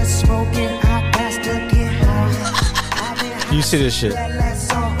 Rolling, let's smoke it, I got to get high. You see this shit.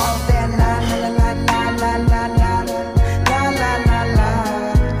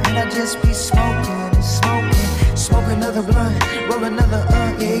 Just be smoking another blunt, roll another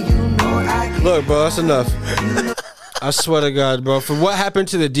yeah, you know I can. Look, bro, that's enough. I swear to God, bro. For what happened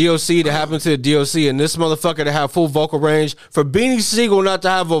to the DOC to happen to the DOC and this motherfucker to have full vocal range, for Beanie Siegel not to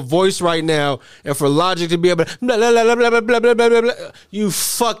have a voice right now, and for Logic to be able to blah, blah, blah, blah, blah, blah, blah, blah, blah, blah. You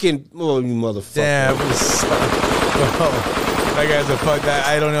fucking, oh, you motherfucker. Damn. That guy's a fuck that.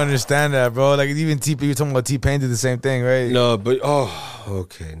 I don't understand that, bro. Like, even you're talking about T-Pain did the same thing, right? No, but,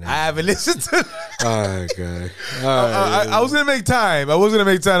 okay. Now. I haven't listened to All right, guy. All right. I was going to make time. I was going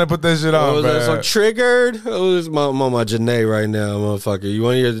to make time to put that shit on, bro. So triggered. I'm on my Janae right now, motherfucker. You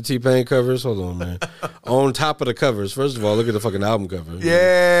want to hear the T-Pain covers? Hold on, man. On top of the covers. First of all, look at the fucking album cover.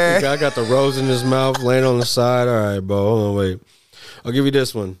 Yeah. The guy got the rose in his mouth, laying on the side. All right, bro. Hold on, wait. I'll give you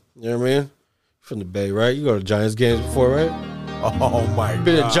this one. You know what I mean? From the Bay, right? You go to Giants games before, right? Oh, my God.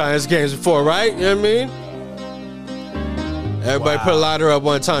 Been at Giants games before, right? You know what I mean? Everybody put a lighter up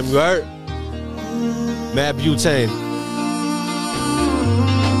one time. You heard? Matt Butane.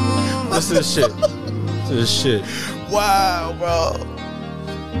 Listen to this shit. Listen to this shit. Wow, bro.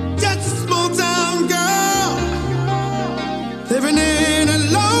 Just a small town girl living in a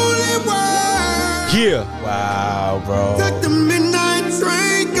lonely world. Yeah. Wow, bro. Took the midnight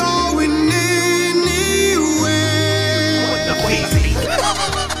train going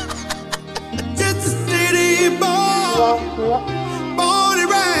just a city boy, born and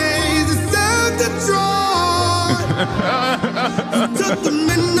raised in South Detroit. Took the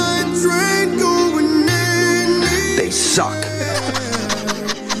midnight train going anywhere. They suck.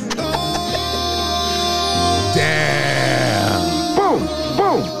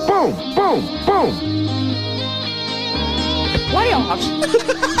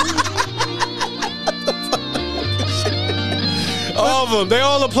 All of them, they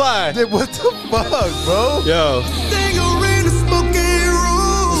all apply. What the fuck, bro? Yo.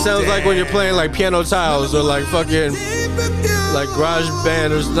 It sounds like when you're playing like piano tiles or like fucking like garage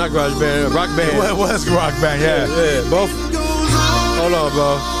band or not garage band, rock band. What was rock band? Yeah. Yeah, both. Hold on,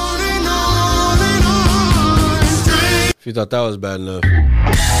 bro. If you thought that was bad enough.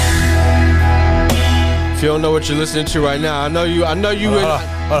 If you don't know what you're listening to right now, I know you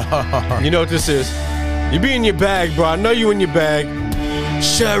you know what this is. You be in your bag, bro. I know you in your bag.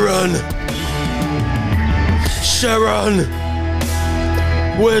 Sharon.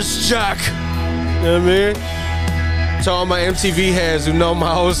 Where's Jack? You know what I mean? To all my MTV heads who know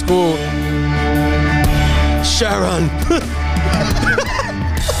my old school. Sharon.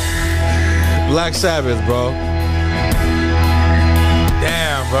 Black Sabbath, bro.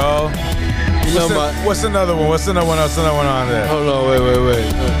 Damn, bro. What's another one? What's another one on there? Hold on, wait.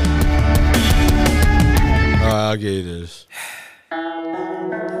 Alright, I'll give you this.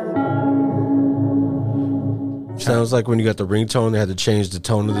 Sounds like when you got the ringtone, they had to change the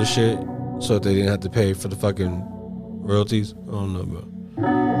tone of the shit so that they didn't have to pay for the fucking royalties. I don't know, bro.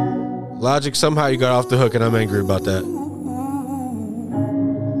 Logic, somehow you got off the hook, and I'm angry about that.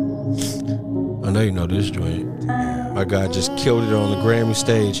 I know you know this joint. My guy just killed it on the Grammy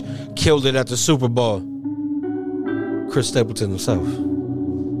stage. Killed it at the Super Bowl. Chris Stapleton himself.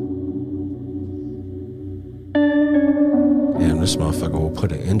 Damn, this motherfucker will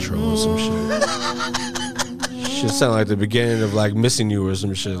put an intro on some shit. Shit sound like the beginning of like Missing You or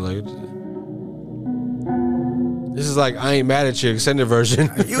some shit. Like this is like I Ain't Mad at You extended version.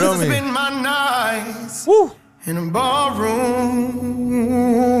 You spend my nights in a barroom.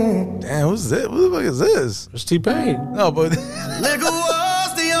 Damn, who's this? What the fuck is this? It's T-Pain. No, but Liquor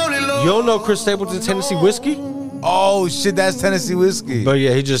was the only love. You don't know Chris Stapleton Tennessee Whiskey? Oh shit, that's Tennessee Whiskey. But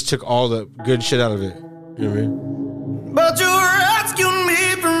yeah, he just took all the good shit out of it. You know what I mean? But you rescued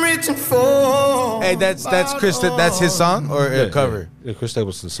me from reaching for. Hey, that's Chris. That's his song or a cover? Yeah, Chris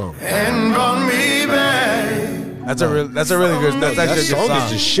Stapleton's song. And brought me back. That's a really good. That's actually a good song.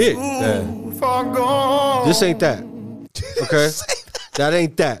 Is just shit. Yeah. This ain't that. Okay, that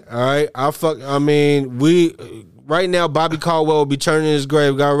ain't that. All right, I mean, right now, Bobby Caldwell will be turning in his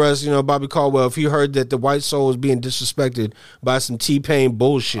grave. God rest, Bobby Caldwell. If he heard that the white soul was being disrespected by some T-Pain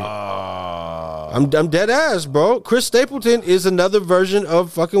bullshit, I'm dead ass, bro. Chris Stapleton is another version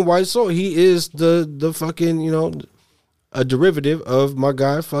of fucking white soul. He is the fucking a derivative of my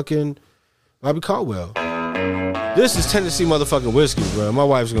guy fucking Bobby Caldwell. This is Tennessee motherfucking Whiskey, bro. My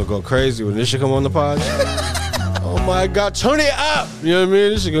wife's gonna go crazy when this shit come on the pod. Oh my God, turn it up! You know what I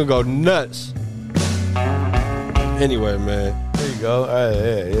mean? This shit gonna go nuts. Anyway, man. There you go.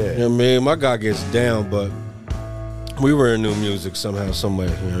 Yeah. You know what I mean? My guy gets down, but we were in new music somehow, somewhere.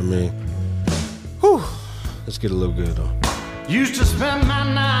 You know what I mean? Whew. Let's get a little good though. Used to spend my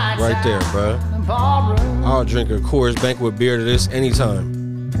nights right there, bro. I'll drink a Coors Banquet beer to this anytime.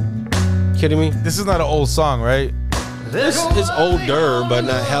 Kidding me? This is not an old song, right? This is older, but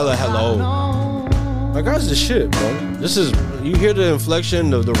not hella old. My guy's the shit, bro. This is, you hear the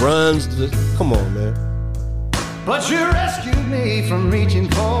inflection of the runs. Come on, man. But you rescued me from reaching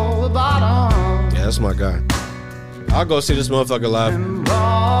for the bottom. Yeah, that's my guy. I'll go see this motherfucker live.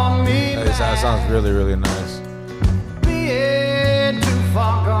 That sounds really, really nice.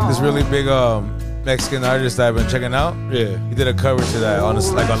 This really big Mexican artist that I've been checking out. Yeah, he did a cover to that on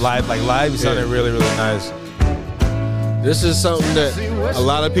like live. He sounded really, really nice. This is something that a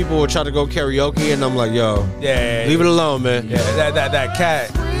lot of people will try to go karaoke, and I'm like, yo, leave it alone, man. Yeah, that cat,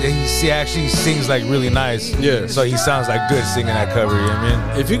 he actually sings like really nice. Yeah, so he sounds like good singing that cover. You know what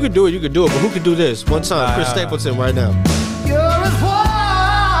I mean? If you could do it, you could do it. But who could do this? One time, Chris Stapleton right now. You're as warm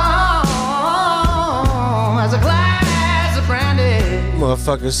as a glass of brandy.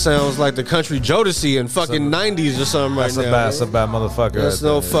 Motherfucker sounds like the country Jodeci in fucking 90s or something right now. That's a bad motherfucker. That's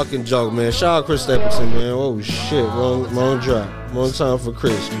no fucking joke, man. Shout out Chris Stapleton, man. Oh shit, wrong drop. One time for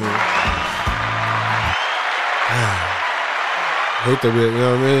Chris, man. Hate that, you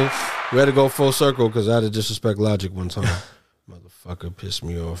know what I mean? We had to go full circle because I had to disrespect Logic one time. Motherfucker pissed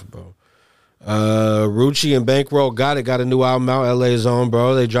me off, bro. Rucci and Bankroll got a new album out. LA's on,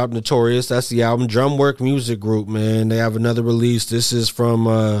 bro. They dropped Notorious. That's the album. Drumwork Music Group, man. They have another release. This is from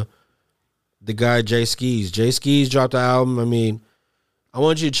the guy Jay Skees. Jay Skees dropped the album. I mean, I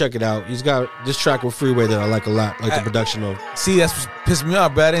want you to check it out. He's got this track with Freeway that I like a lot, like the production of. See, that's what pissed me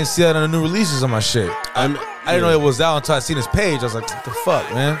off, bro. I didn't see that on the new releases on my shit. I didn't know it was out until I seen his page. I was like, what the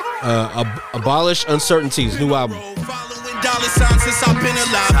fuck, man? Abolish Uncertainties, new album. Dollar signs since I've been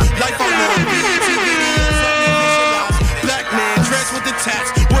alive. Life on one. Black man dressed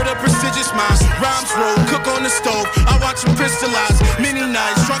attached with a prestigious mind. Rhymes roll, cook on the stove. I watch them crystallize. Many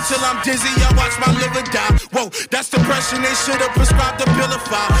nights, drunk till I'm dizzy. I watch my liver die. Whoa, that's depression. They should have prescribed a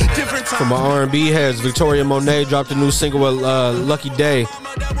Abilify. Different time. From my R&B heads, Victoria Monet dropped a new single with Lucky Day.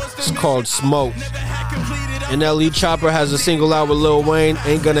 It's called Smoke. NLE Chopper has a single out with Lil Wayne,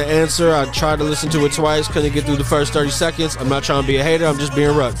 Ain't Gonna Answer. I tried to listen to it twice, couldn't get through the first 30 seconds. I'm not trying to be a hater, I'm just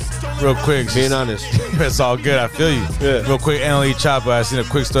being rough. Real quick. Being honest. It's all good, I feel you. Yeah. Real quick, NLE Chopper, I seen a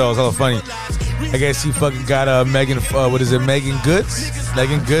quick story, it was hella funny. I guess he fucking got Megan Goods?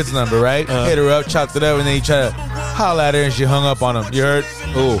 Megan Goods number, right? Hit her up, chopped it up, and then he tried to holler at her and she hung up on him. You heard?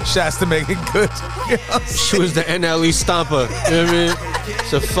 Ooh. Shouts to Megan Goods. You know what I'm She was the NLE stomper. You know what I mean?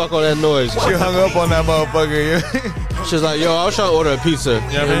 So fuck all that noise. She hung up on that motherfucker. She's like, yo, I was trying to order a pizza.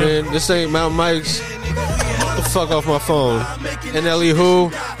 You know what I mean? This ain't Mount Mike's. Get the fuck off my phone. NLE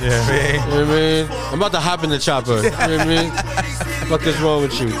who? Yeah, man. You know what I mean? I'm about to hop in the chopper. You know what I mean? Fuck is wrong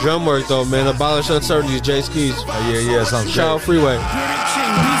with you? Drum work though, man. Abolish uncertainties, Jay Skis. Oh, yeah, sounds Child good. Freeway.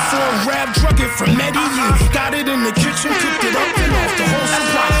 Before rap, drug it from Medellin. Got it in the kitchen, cooked it up and off the whole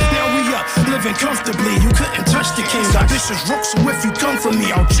supply. Now we up, living comfortably. You couldn't touch the king. Got vicious rooks, so if you come for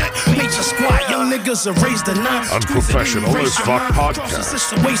me, I'll check. Nature squad, young niggas are raised to nine. Unprofessional as fuck podcast.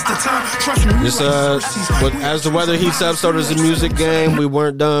 It's a waste of time. Trust me. This as the weather heats up, so does the music game. We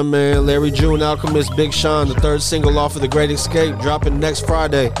weren't done, man. Larry June, Alchemist, Big Sean, the third single off of The Great Escape, dropping next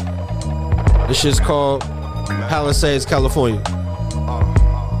Friday. This shit's called Palisades, California.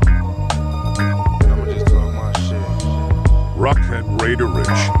 Rockhead Raider Rich.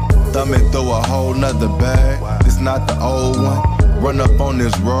 Thumbing through a whole nother bag. This not the old one. Run up on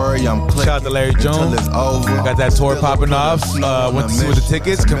this Rory, I'm clicking. Shout out to Larry Jones. Until it's over. Got that tour popping off. Went to see with the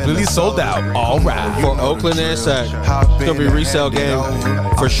tickets, completely sold out. All right. For Oakland and Sac. It's going to be a resale game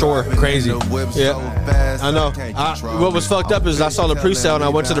for sure. Crazy. Yeah. I know. What was fucked up is I saw the pre-sale and I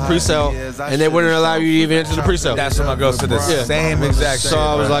went to the pre-sale and they wouldn't allow you to even enter the pre-sale. That's what my girl said. The same exact. So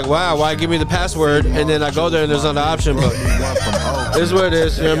I was like, wow, why give me the password? And then I go there and there's another option, but it is what it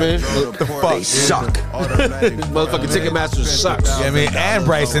is. You know what I mean? The fuck? They suck. Motherfucking Ticketmaster sucks. You know what I mean? And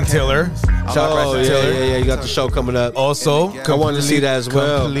Bryson Tiller. Shout out Bryson Tiller. Yeah. You got the show coming up. Also, I wanted to see that as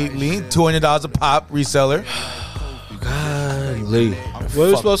well. Completely $200 a pop reseller. Golly. What are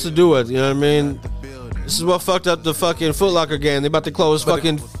we supposed to do with? You know what I mean? This is what fucked up the fucking Foot Locker game. They about to close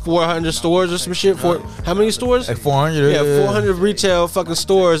fucking 400 stores or some shit. How many stores? Like 400. Yeah, 400 retail fucking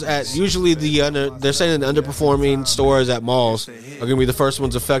stores at usually they're saying the underperforming stores at malls are gonna be the first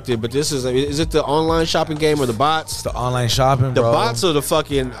ones affected. But this is it the online shopping game or the bots? It's the online shopping, bro. The bots are the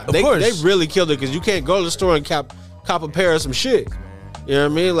fucking they really killed it because you can't go to the store and cop a pair of some shit. You know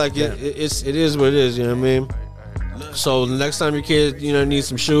what I mean? Like it is what it is. You know what I mean? So the next time your kid needs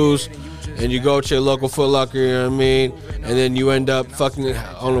some shoes. And you go to your local Foot Locker, you know what I mean? And then you end up fucking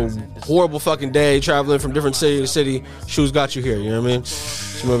on a horrible fucking day traveling from different city to city. Shoes got you here, you know what I mean?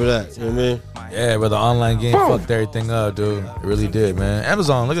 Just remember that, you know what I mean? Yeah, but the online game fucked everything up, dude. It really did, man.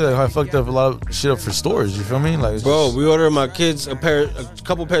 Amazon, look at how I fucked up a lot of shit up for stores, you feel me? Like, bro, we ordered my kids a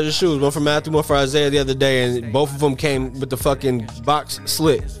couple pairs of shoes, one for Matthew, one for Isaiah the other day, and both of them came with the fucking box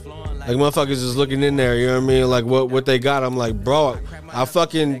slit. Like, motherfuckers is looking in there, you know what I mean? Like, what they got, I'm like, bro, I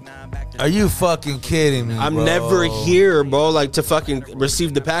fucking... Are you fucking kidding me, I'm bro? never here, bro, like, to fucking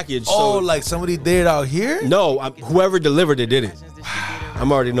receive the package. Oh, so, like somebody did it out here? No, whoever delivered it did it.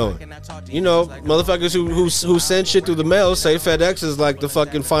 I'm already knowing. You know, motherfuckers who send shit through the mail say FedEx is like the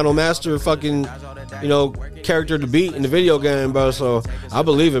fucking final master fucking, character to beat in the video game, bro. So I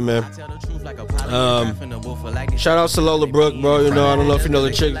believe it, man. Shout out to Lola Brooke, bro. I don't know if you know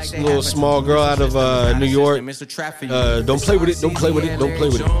the chick, little small girl out of New York. Don't play with it. Don't play with it. Don't play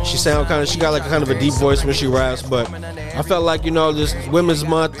with it. She got like kind of a deep voice when she raps, but I felt like this Women's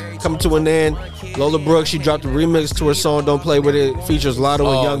Month coming to an end. Lola Brooke, she dropped a remix to her song "Don't Play With It." Features Lotto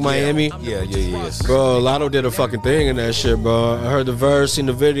and Young Miami. Yeah. Bro, Lotto did a fucking thing in that shit, bro. I heard the verse, seen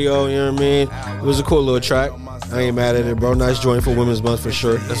the video. You know what I mean? It was a cool little track. I ain't mad at it, bro. Nice joint for Women's Month for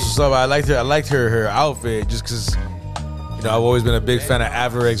sure. That's what's up. I liked her outfit just because. I've always been a big fan of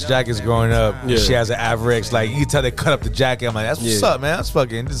Averex jackets growing up. Yeah. She has an Averex. Like, you can tell they cut up the jacket. I'm like, that's what's up, man. That's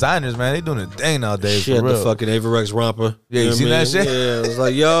fucking designers, man. They doing a thing nowadays. She had the fucking Averex romper. Yeah, you seen that shit? Yeah, it was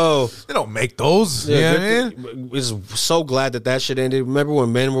like, yo. They don't make those. Yeah, you know what I mean? It's so glad that shit ended. Remember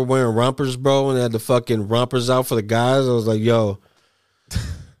when men were wearing rompers, bro, and they had the fucking rompers out for the guys? I was like, yo.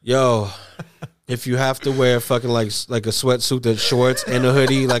 If you have to wear fucking like a sweatsuit, that's shorts and a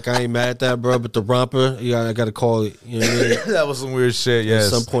hoodie, like I ain't mad at that, bro. But the romper, I gotta call it. You know what I mean? That was some weird shit. Yes. At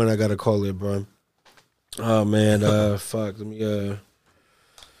some point, I gotta call it, bro. Oh man, fuck. Let me the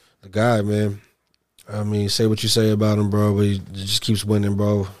guy, man. I mean, say what you say about him, bro, but he just keeps winning,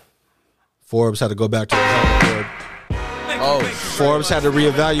 bro. Forbes had to go back to the drawing board. Oh, Forbes had to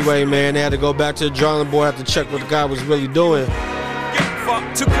reevaluate, man. They had to go back to the drawing board, had to check what the guy was really doing.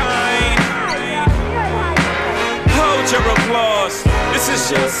 Fuck too kind. Hold your applause. This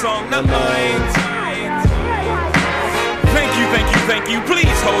is your song, not mine. Thank you.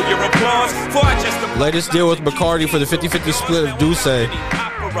 Please hold your applause. For I just Latest deal with Bacardi for the 50-50 split of Duce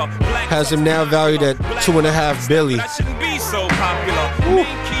has him now valued at $2.5 billion. That shouldn't be so popular. Name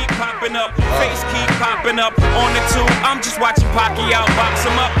keep popping up, face keep popping up. On the two, I'm just watching Pacquiao box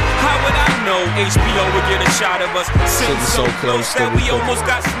him up. How would I know HBO would get a shot of us sitting so close that we almost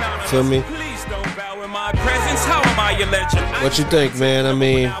got snouted? Feel me? Please don't bow in my presence. How am I a legend? What you think, man? I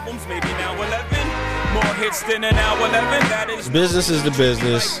mean, Maybe now 11. More hits than an hour 11. That is business is the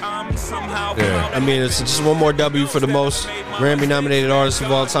business. Yeah. I mean, it's just one more W for the most Grammy-nominated artist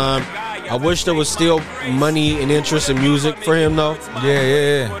of all time. I wish there was still money and interest in music for him, though.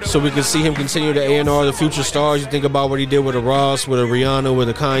 Yeah. So we could see him continue to A&R the future stars. You think about what he did with a Ross, with a Rihanna, with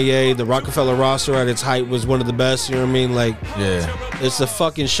a Kanye. The Rockefeller roster at its height was one of the best. You know what I mean? Like, yeah, it's a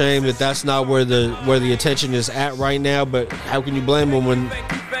fucking shame that that's not where the attention is at right now. But how can you blame him when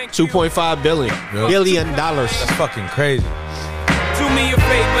 $2.5 billion dollars? That's fucking crazy. Do me a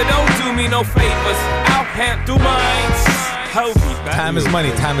favor, don't do me no favors. I'll handle mines. Hold me back. Time is money.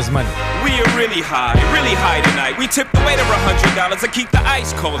 We are really high tonight. We tipped the waiter $100 to keep the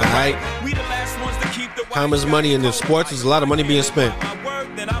ice cold. Right. We the last ones to keep the Time is money in the sports. There's a lot of money being spent.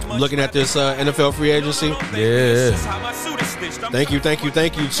 I'm looking at this NFL free agency. Yeah. Thank you to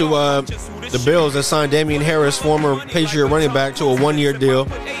the Bills that signed Damian Harris, former Patriot running back, to a 1-year deal.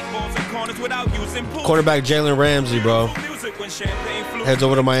 Quarterback Jalen Ramsey, bro, heads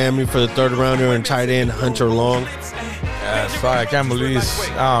over to Miami for the 3rd rounder and tight end Hunter Long. That's fine. I can't believe.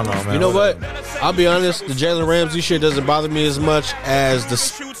 I don't know, man. You know what? I'll be honest. The Jalen Ramsey shit doesn't bother me as much as the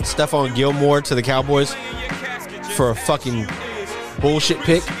Stephon Gilmore to the Cowboys for a fucking bullshit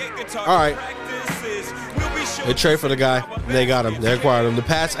pick. All right. They trade for the guy. They got him. They acquired him. The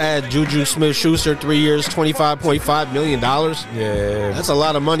Pats add Juju Smith-Schuster, 3 years, $25.5 million. Yeah. That's a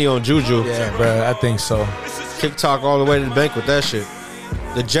lot of money on Juju. Yeah, bro. I think so. Kick talk all the way to the bank with that shit.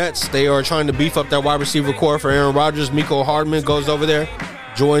 The Jets, they are trying to beef up that wide receiver core for Aaron Rodgers. Mecole Hardman goes over there,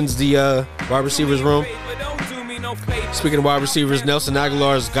 joins the wide receivers room. Speaking of wide receivers, Nelson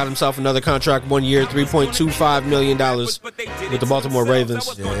Aguilar's got himself another contract, 1 year, $3.25 million with the Baltimore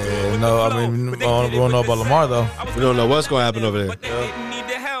Ravens. Yeah, no, I mean, we don't know about Lamar, though. We don't know what's going to happen over there.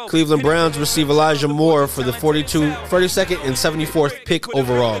 Cleveland Browns receive Elijah Moore for the 42nd and 74th pick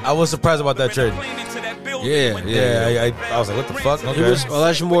overall. I was surprised about that trade. Yeah. I was like, what the fuck? Okay.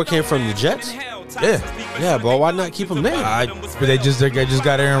 Elijah Moore came from the Jets? Yeah, bro. Why not keep him there? But they just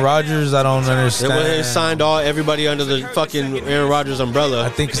got Aaron Rodgers. I don't understand. They signed everybody under the fucking Aaron Rodgers umbrella. I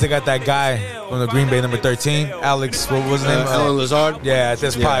think because they got that guy from the Green Bay, number 13, Alex. What was his name? Alan Lazard. Yeah,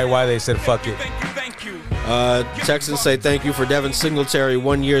 that's probably why they said fuck it. Texans say thank you for Devin Singletary,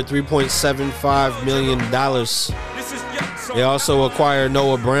 1 year, $3.75 million. They also acquired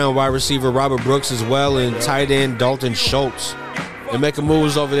Noah Brown, wide receiver Robert Brooks as well, and tight end Dalton Schultz. They're making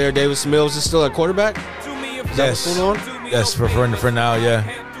moves over there. Davis Mills is still at quarterback? Is that what's going on? Yes, for now, yeah.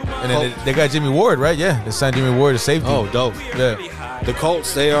 And then they got Jimmy Ward, right? Yeah, they signed Jimmy Ward to safety. Oh, dope. Yeah. The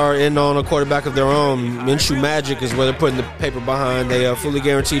Colts, they are in on a quarterback of their own. Minshew Magic is where they're putting the paper behind. They fully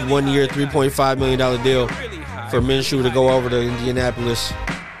guaranteed 1 year, $3.5 million deal for Minshew to go over to Indianapolis.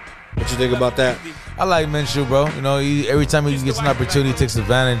 What you think about that? I like Minshew, bro. You know, every time he gets an opportunity, he takes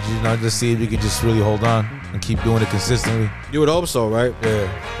advantage. You know, just see if he could just really hold on and keep doing it consistently. You would hope so, right? Yeah.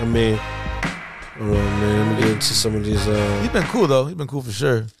 I mean, man, let me get into some of these. He's been cool, though. He's been cool for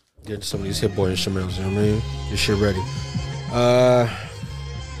sure. Get into some of these Hit Boy instrumentals, you know what I mean? Get shit ready.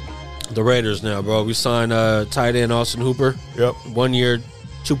 The Raiders now, bro. We signed tight end Austin Hooper. Yep. 1 year,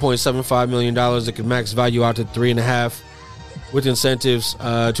 $2.75 million. That could max value out to $3.5 with incentives.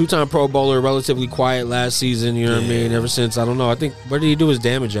 2-time Pro Bowler, relatively quiet last season, you know what I mean? Ever since, I don't know. I think, where did he do his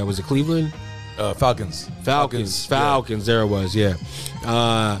damage at? Was it Cleveland? Falcons. There it was, yeah.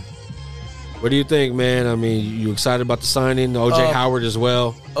 What do you think, man? I mean, you excited about the signing? OJ Howard as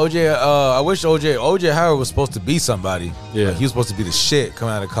well. I wish OJ Howard was supposed to be somebody. Yeah. Like, he was supposed to be the shit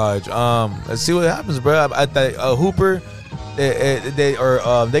coming out of college. Let's see what happens, bro. I think Hooper, they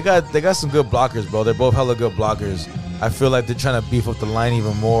got some good blockers, bro. They're both hella good blockers. I feel like they're trying to beef up the line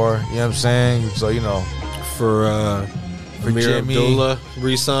even more. You know what I'm saying? So, you know, for Amir Jimmy Abdullah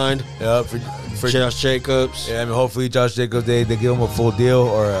re-signed. Yeah, for Josh Jacobs. Yeah, I mean, hopefully Josh Jacobs, they give him a full deal,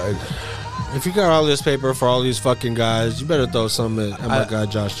 or If you got all this paper for all these fucking guys, you better throw some at my guy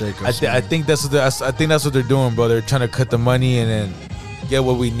Josh Jacobs. I think that's what they're doing, bro. They're trying to cut the money and then get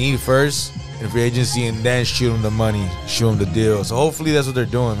what we need first in free agency, and then shoot them the money, shoot them the deal. So hopefully that's what they're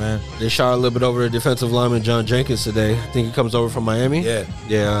doing, man. They shot a little bit over the defensive lineman John Jenkins today. I think he comes over from Miami.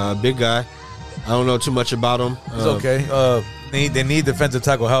 Yeah, big guy. I don't know too much about him. It's okay. They need defensive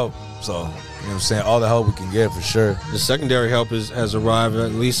tackle help, so you know what I'm saying, all the help we can get for sure. The secondary help has arrived,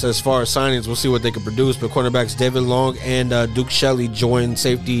 at least as far as signings. We'll see what they can produce. But cornerbacks David Long and Duke Shelley joined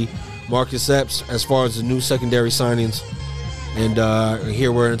safety Marcus Epps as far as the new secondary signings. And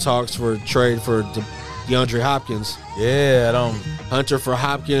here we're in talks for trade for DeAndre Hopkins. Hunter for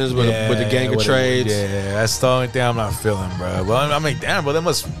Hopkins with a gang of trades. That's the only thing I'm not feeling, bro. Well, I mean, damn, bro, they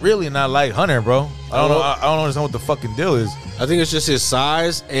must really not like Hunter, bro. I don't understand what the fucking deal is. I think it's just his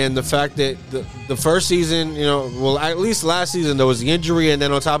size and the fact that the first season, at least last season, there was the injury, and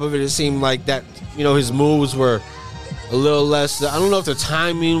then on top of it seemed like that, his moves were a little less. I don't know if the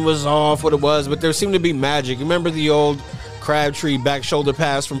timing was off, what it was, but there seemed to be magic. Remember the old Crabtree back shoulder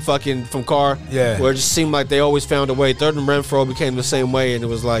pass from Carr? Yeah. Where it just seemed like they always found a way. Third and Renfro became the same way, and it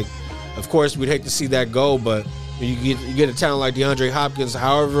was like, of course, we'd hate to see that go, but you get a talent like DeAndre Hopkins,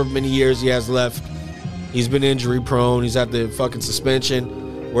 however many years he has left, he's been injury prone. He's at the fucking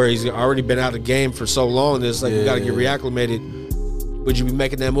suspension where he's already been out of the game for so long. It's like you got to get reacclimated. Would you be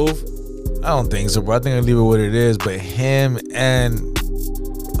making that move? I don't think so, bro. I think I'd leave it what it is, but him and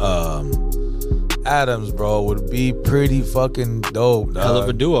Adams, bro, would be pretty fucking dope. Hell of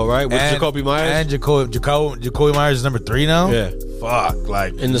a duo, right? With Jacoby Myers. And Jacoby Myers is number 3 now? Yeah. Fuck.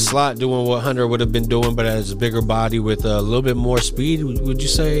 Like, in the slot, doing what Hunter would have been doing, but as a bigger body with a little bit more speed, would you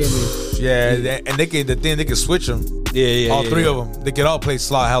say? I mean, and they can switch them. All three of them. They could all play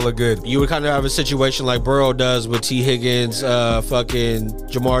slot hella good. You would kind of have a situation like Burrow does with T. Higgins, fucking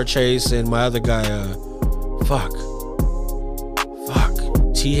Jamar Chase, and my other guy,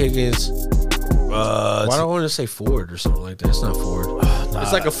 T. Higgins. Why do I want to say Ford or something like that? It's not Ford. Nah.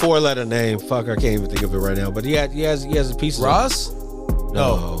 It's like a 4-letter name. Fuck, I can't even think of it right now. But he has a piece of Ross?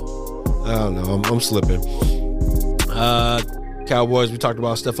 No. I don't know. I'm slipping. Cowboys, we talked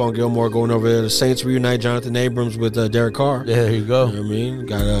about Stephon Gilmore going over there. The Saints reunite Jonathan Abrams with Derek Carr. Yeah, there you go. You know what I mean?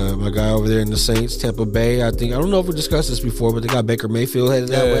 Got my guy over there in the Saints, Tampa Bay. I don't know if we discussed this before, but they got Baker Mayfield headed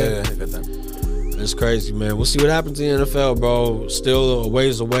that way. Yeah, I got that. It's crazy, man. We'll see what happens in the NFL, bro. Still a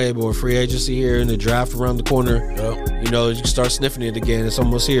ways away, but with free agency here and the draft around the corner, you can start sniffing it again. It's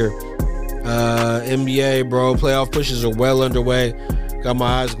almost here. NBA, bro. Playoff pushes are well underway. Got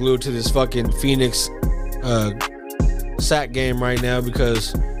my eyes glued to this fucking Phoenix sack game right now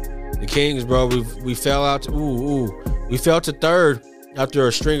because the Kings, bro, we fell out to we fell to third after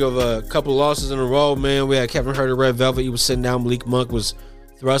a string of a couple losses in a row, man. We had Kevin Huerter, Red Velvet. He was sitting down. Malik Monk was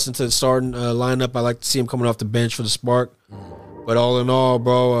thrust into the starting lineup. I like to see him coming off the bench for the spark. But all in all,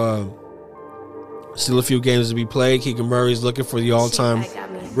 bro, still a few games to be played. Keegan Murray's looking for the all-time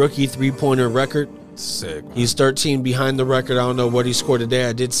rookie three-pointer record. Sick, man. He's 13 behind the record. I don't know what he scored today.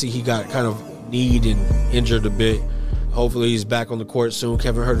 I did see he got kind of kneed and injured a bit. Hopefully he's back on the court soon.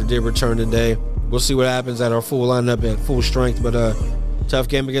 Kevin Huerter did return today. We'll see what happens at our full lineup at full strength. But tough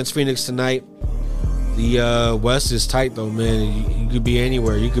game against Phoenix tonight. The West is tight, though, man. You could be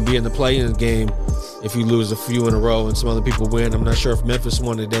anywhere. You could be in the play-in game if you lose a few in a row and some other people win. I'm not sure if Memphis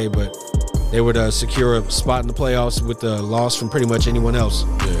won today, but they would secure a spot in the playoffs with the loss from pretty much anyone else.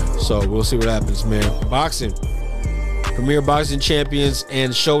 Yeah. So we'll see what happens, man. Boxing. Premier Boxing Champions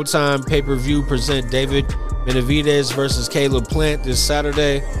and Showtime pay-per-view present David Benavidez versus Caleb Plant this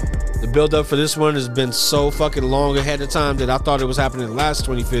Saturday. The build-up for this one has been so fucking long ahead of time that I thought it was happening last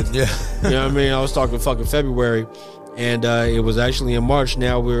 25th. Yeah. You know what I mean? I was talking fucking February, and it was actually in March.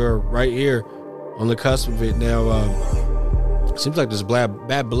 Now we're right here on the cusp of it. Now, seems like there's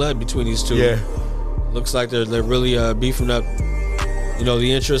bad blood between these two. Yeah. Looks like they're really beefing up,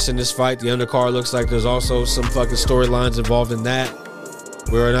 the interest in this fight. The undercard looks like there's also some fucking storylines involved in that.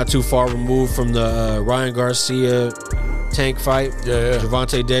 We're not too far removed from the Ryan Garcia Tank fight. Yeah.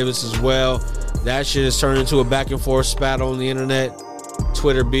 Gervonta Davis as well. That shit has turned into a back and forth spat on the internet.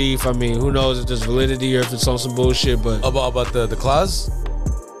 Twitter beef. I mean, who knows if there's validity or if it's on some bullshit, but about the clause?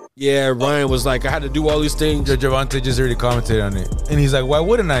 Yeah, Ryan was like, I had to do all these things. Gervonta just already commented on it. And he's like, why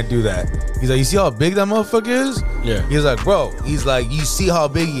wouldn't I do that? He's like, you see how big that motherfucker is? Yeah. He's like, bro. He's like, you see how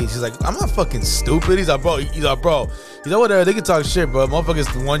big he is? He's like, I'm not fucking stupid. He's like, bro. He's like, whatever, they can talk shit, but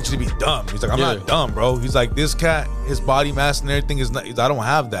motherfuckers want you to be dumb. He's like, I'm not dumb, bro. He's like, this cat, his body mass and everything is not, I don't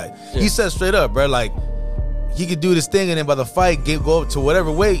have that. Yeah. He said straight up, bro, like, he could do this thing, and then by the fight, go up to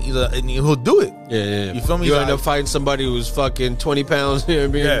whatever weight, and he'll do it. Yeah. You feel me? You end up fighting somebody who's fucking 20 pounds. You know what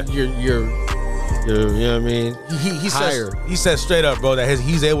I mean? Yeah. You're you know what I mean? He said straight up, bro, that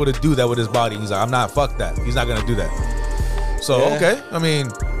he's able to do that with his body. He's like, I'm not, fuck that. He's not gonna do that. So okay, I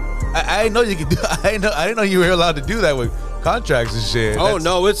mean, I didn't know you could do. I didn't know you were allowed to do that with contracts and shit. Oh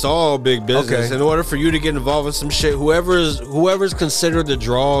no, it's all big business. Okay. In order for you to get involved in some shit, whoever's considered the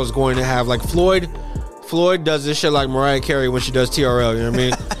draw is going to have, like Floyd does this shit like Mariah Carey when she does TRL. You know what I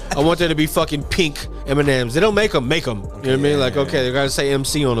mean? I want there to be fucking pink M&Ms. They don't make them. You know what I mean? Like, okay, they gotta say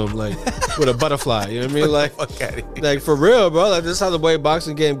MC on them, like with a butterfly. You know what I mean? Like for real, bro. Like this is how the way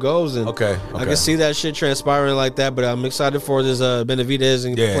boxing game goes. And okay. I can see that shit transpiring like that. But I'm excited for this Benavidez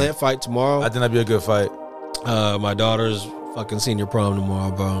and Plant fight tomorrow. I think that'd be a good fight. My daughter's fucking senior prom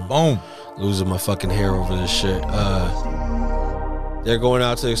tomorrow, bro. Boom. Losing my fucking hair over this shit. They're going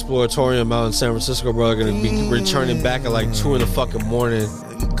out to Exploratorium out in San Francisco, bro. They're gonna be returning back at like 2 in the fucking morning.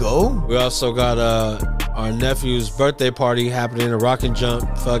 Go. We also got our nephew's birthday party happening, a rock and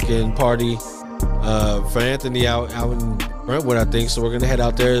jump fucking party for Anthony out in Brentwood, I think. So we're gonna head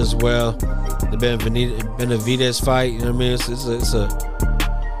out there as well. The Benavidez fight, you know what I mean? It's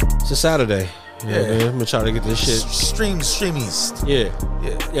a Saturday. Yeah, man. I'm gonna try to get this shit streamies. Yeah.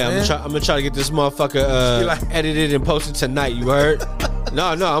 I'm gonna try to get this motherfucker edited and posted tonight. You heard? No.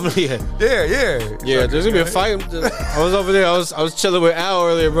 I'm gonna Yeah. There's gonna be a fight. I was over there. I was chilling with Al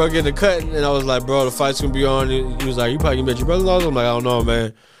earlier, bro, getting a cut, and I was like, bro, the fight's gonna be on. He was like, you probably gonna bet your brother-in-law. I'm like, I don't know,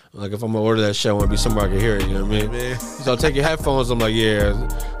 man. Like, if I'm gonna order that shit, I want to be somewhere I can hear it. You know what I mean? So take your headphones. I'm like, yeah.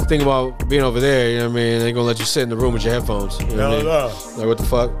 Think about being over there. You know what I mean? They ain't gonna let you sit in the room with your headphones. You know what I mean? Like, what the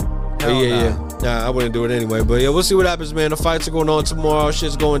fuck? Nah, I wouldn't do it anyway. But yeah, we'll see what happens, man. The fights are going on tomorrow.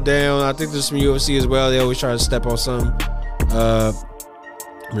 Shit's going down. I think there's some UFC as well. They always try to step on something.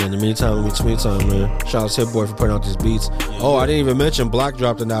 In the meantime, in between time, man. Shout out to Hit Boy for putting out these beats. Oh, I didn't even mention Black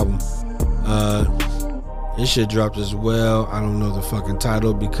dropped an album. This shit dropped as well. I don't know the fucking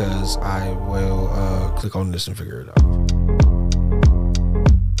title because I will click on this and figure it out.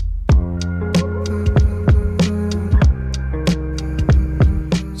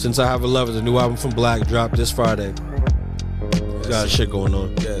 Since I Have a Lover, the new album from Black dropped this Friday. He's got shit going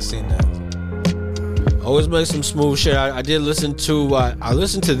on. Yeah, I seen that. Always make some smooth shit. I did listen to. I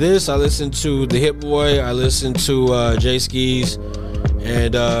listened to this. I listened to the Hit Boy. I listened to Jay Skis,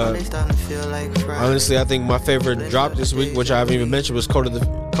 and honestly, I think my favorite drop this week, which I haven't even mentioned, was Code of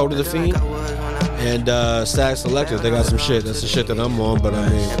the Fiend and Stack Selected. They got some shit. That's the shit that I'm on. But I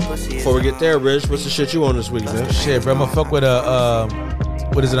mean, before we get there, Rich, what's the shit you on this week, man? Shit, bro, I'm gonna fuck with a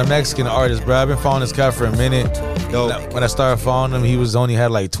Mexican artist, bro. I've been following this guy for a minute. When I started following him, he only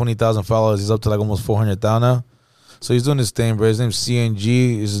had like 20,000 followers. He's up to like almost 400,000 now. So he's doing this thing, bro. His name's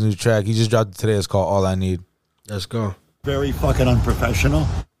CNG. This is his new track. He just dropped it today. It's called All I Need. Let's go. Very fucking unprofessional.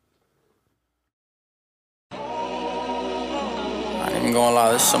 I ain't even gonna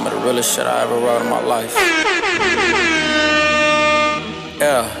lie, this is some of the realest shit I ever wrote in my life.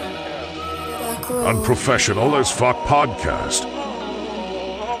 Yeah. Unprofessional as Fuck Podcast.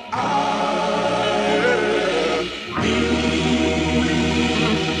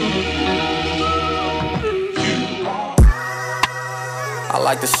 I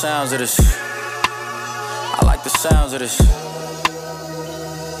like the sounds of this. I like the sounds of this.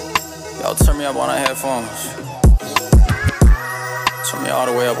 Y'all turn me up on the headphones. Turn me all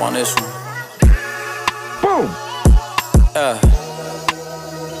the way up on this one. Boom.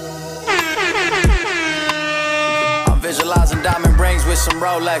 I'm visualizing diamond rings with some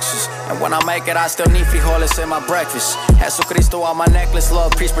Rolexes. And when I make it, I still need frijoles in my breakfast. Jesucristo on my necklace,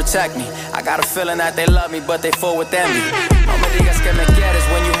 Lord, please protect me. I got a feeling that they love me, but they full with envy. No me digas que me quieres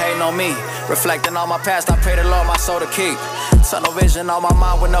when you hating on me. Reflecting on my past, I pray the Lord my soul to keep. Tunnel vision on my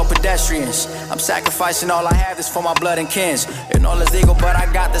mind with no pedestrians. I'm sacrificing all I have, this for my blood and kins. You know, les digo, but I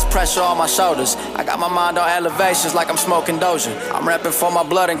got this pressure on my shoulders. I got my mind on elevations like I'm smoking Doja. I'm repping for my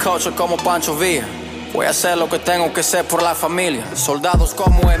blood and culture como Pancho Villa. Voy a hacer lo que tengo que hacer por la familia. Soldados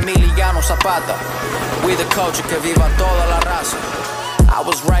como Emiliano Zapata. We the culture, que viva toda la raza. I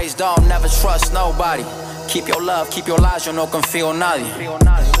was raised on never trust nobody. Keep your love, keep your lies, yo no confío en nadie.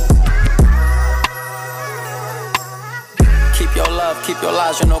 Keep your love, keep your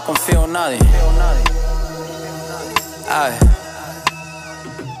lies, yo no confío en nadie. Aye.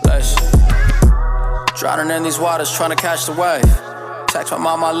 Listen. Drowning in these waters, trying to catch the wave. Text my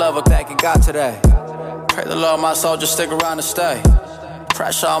mom I love her, thank you God today. Pray the Lord my soul, just stick around and stay.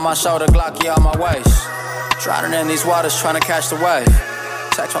 Pressure on my shoulder, Glocky on my waist. Drowning in these waters, trying to catch the wave.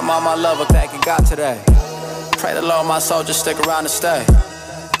 Text my mom I love her, thank you God today. Pray the Lord my soul, just stick around and stay.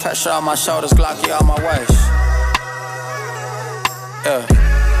 Pressure on my shoulders, Glocky on my waist. Yeah.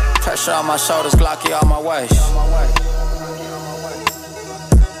 Pressure on my shoulders, Glocky on my waist.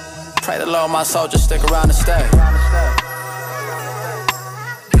 Pray the Lord my soul just stick around and stay.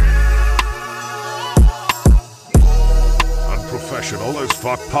 Unprofessional as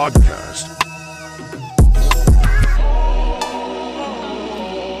Fuck Podcast.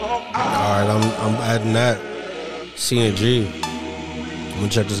 Alright, I'm adding that. C&G. I'm gonna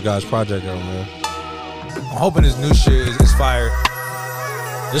check this guy's project out, man. I'm hoping his new shit is fire.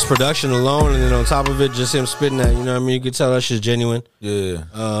 This production alone, and then on top of it, just him spitting that, you know what I mean? You can tell that shit's genuine. Yeah.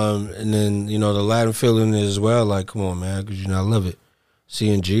 And then, you know, the Latin feeling as well. Like, come on, man, because, you know, I love it.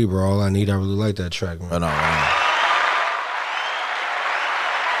 C&G, bro, all I need. I really like that track, man. I know, man.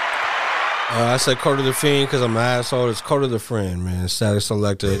 I said Coda the Fiend because I'm an asshole. It's Coda the Friend, man. Static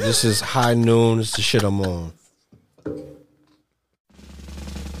Selector. This is High Noon. It's the shit I'm on.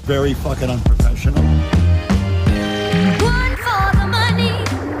 Very fucking unprofessional. One for the money,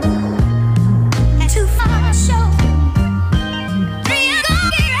 two for the show, three gonna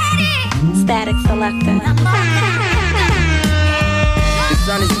be ready. Static Selector. The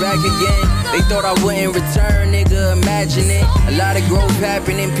sun is back again. They thought I wouldn't return, nigga, imagine it. A lot of growth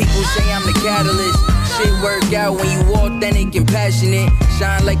happening, people say I'm the catalyst. Shit work out when you authentic and passionate.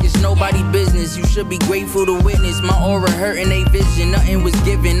 Shine like it's nobody business. You should be grateful to witness my aura hurting they vision. Nothing was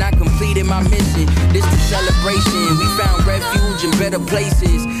given, I completed my mission. This the celebration. We found refuge in better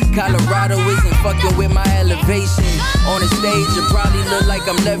places. Colorado isn't fucking with my elevation. On the stage, it probably look like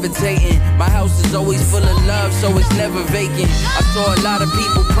I'm levitating. My house is always full of love, so it's never vacant. I saw a lot of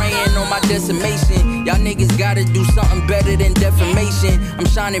people praying on my decimation. Y'all niggas gotta do something better than defamation. I'm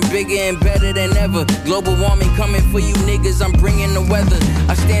shining bigger and better than ever. Global warming coming for you niggas, I'm bringing the weather.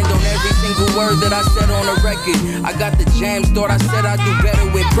 I stand on every single word that I said on the record. I got the jams, thought I said I'd do better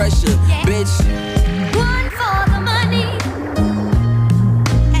with pressure, bitch. One for the money,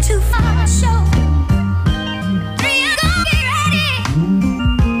 two for the show, three gonna be ready.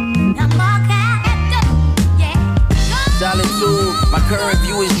 I'm all yeah. Solitude, my current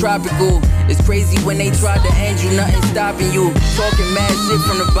view is tropical. It's crazy when they tried to end you, nothing stopping you. Talking mad shit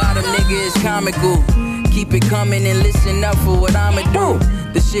from the bottom, nigga, it's comical. Keep it coming and listen up for what I'ma do.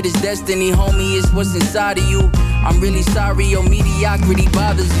 This shit is destiny, homie, it's what's inside of you. I'm really sorry your mediocrity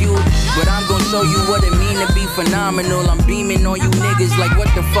bothers you, but I'm gonna show you what it mean to be phenomenal. I'm beaming on you niggas like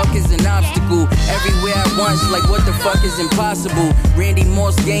what the fuck is an obstacle. Everywhere at once like what the fuck is impossible. Randy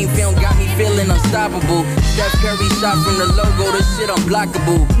Moss game film got me feeling unstoppable. Steph Curry shot from the logo, this shit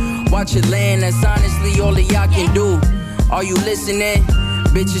unblockable. Watch it land, that's honestly all that y'all can do. Are you listening?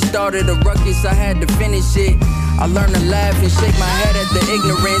 Bitches started a ruckus, I had to finish it. I learned to laugh and shake my head at the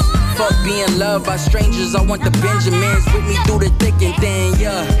ignorance. Fuck being loved by strangers, I want the Benjamins with me through the thick and thin,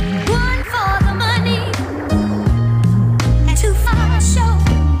 yeah. One for the money, two for the show.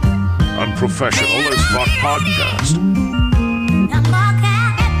 Unprofessional as Fuck Podcast.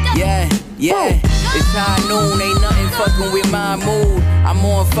 Yeah, yeah. It's high noon, ain't nothing fucking with my mood. I'm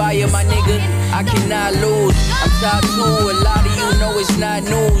on fire, my nigga, I cannot lose. I'm top 2, a lot of you know it's not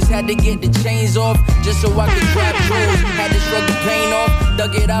news. Had to get the chains off, just so I could drop jewels. Had to shrug the pain off,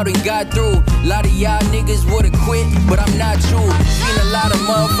 dug it out and got through. A lot of y'all niggas would've quit, but I'm not you. Seen a lot of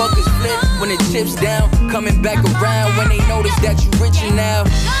motherfuckers flip when the chips down. Coming back around when they notice that you richer now.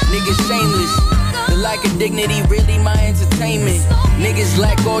 Niggas shameless, the lack of dignity really my entertainment. Niggas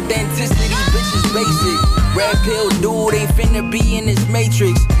lack authenticity, bitches basic. Red pill dude ain't finna be in this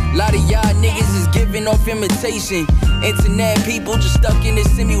matrix. Lot of y'all niggas is giving off imitation. Internet people just stuck in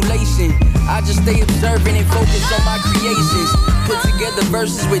this simulation. I just stay observing and focus on my creations. Put together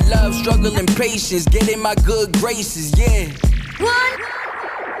verses with love, struggle, and patience. Get in my good graces, yeah.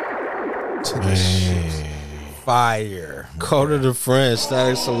 Man. Fire. Coda the Friend,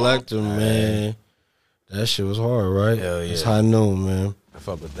 Static Selector, man. That shit was hard, right? Hell yeah. It's High Noon, man. I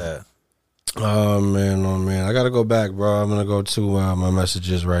fuck with that. Oh man. I gotta go back, bro. I'm gonna go to my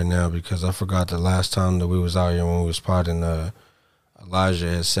messages right now because I forgot the last time that we was out here when we was potting. Elijah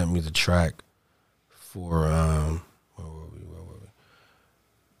had sent me the track for where were we?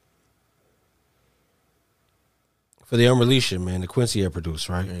 For the unreleased shit, man. The Quincy had produced,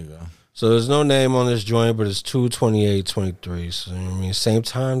 right? There you go. So there's no name on this joint, but it's 2/28/23. So you know what I mean, same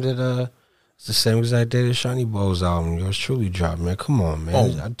time that it's the same exact day that Shawnee Bow's album, Yours Truly, dropped, man. Come on, man.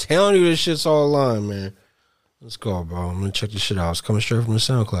 Oh. I'm telling you, this shit's all line, man. Let's go, bro. I'm gonna check this shit out. It's coming straight from the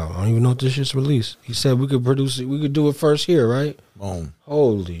SoundCloud. I don't even know if this shit's released. He said we could produce it. We could do it first here, right? Boom.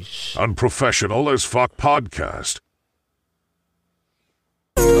 Holy shit. Unprofessional as Fuck Podcast.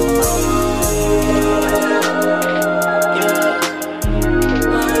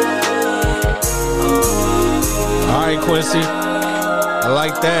 All right, Quincy.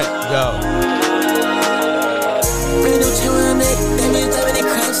 like that. Yo.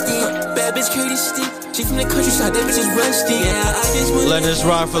 She from the countryside, that bitch is rusty. Yeah, I just want Let us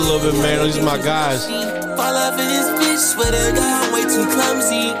rock for a little bit, man. These are my guys. fall off in this bitch, swear to God, I'm way too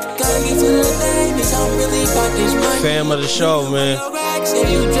clumsy. Gotta get to the bag, bitch, I'm really about this money. Fam of the show, man.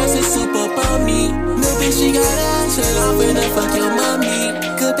 Say you dress is super bummy. No bitch, she got ass, and I'm finna fuck your mommy.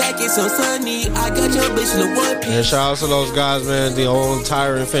 Good back, it's so sunny. I got your bitch in the one piece. And shout out to those guys, man. The whole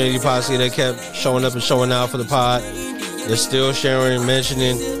entire Infinity Posse. They kept showing up and showing out for the pod. They're still sharing,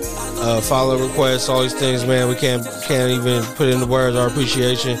 mentioning, follow requests, all these things, man. We can't even put into words our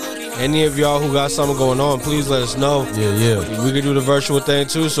appreciation. Any of y'all who got something going on, please let us know. Yeah. We can do the virtual thing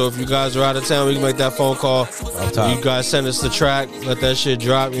too. So if you guys are out of town, we can make that phone call. You guys send us the track, let that shit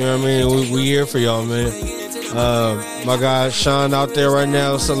drop. You know what I mean? We here for y'all, man. My guy Sean out there right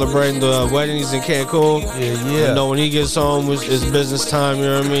now celebrating the weddings in Cancun. Yeah. I know when he gets home, it's business time. You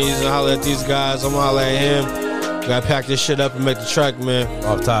know what I mean? He's gonna holler at these guys. I'm gonna holler at him. Gotta pack this shit up and make the track, man.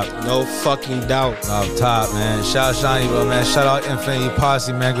 Off top. No fucking doubt. Off top, man. Shout out Shawnee, bro, man. Shout out Infinity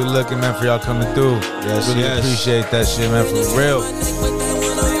Posse, man. Good looking, man, for y'all coming through. Yes, really appreciate that shit, man, for real.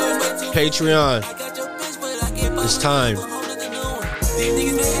 Patreon. It's time.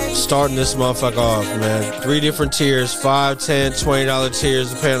 Starting this motherfucker off, man. 3 different tiers, $5, $10, $20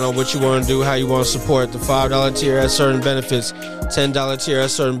 tiers, depending on what you want to do, how you want to support. The $5 tier has certain benefits. $10 tier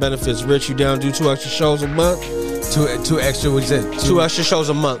has certain benefits. Rich, you down to do 2 extra shows a month? Two extra, what you said? 2 extra shows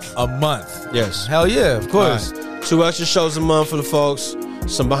a month. A month? Yes. Hell yeah, of course. Right. 2 extra shows a month for the folks.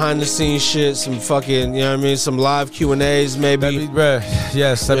 Some behind the scenes shit, some fucking, you know what I mean, some live Q&As maybe. Bruh,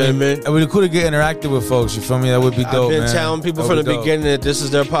 yes, I mean, it would be cool to get interactive with folks, you feel me? That would be dope, man. I've been telling people from the beginning that this is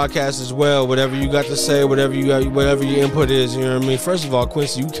their podcast as well. Whatever you got to say, whatever your input is, you know what I mean? First of all,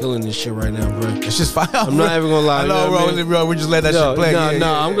 Quincy, you killing this shit right now, bro. It's just fine. I'm not even gonna lie. I know, bro, we just let that shit play.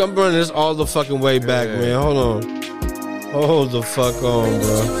 No, I'm running this all the fucking way back, man. Hold on. Hold the fuck on,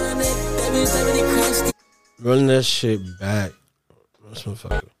 bro. Running that shit back. This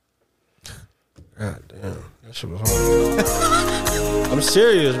motherfucker. God damn, that shit was hard. I'm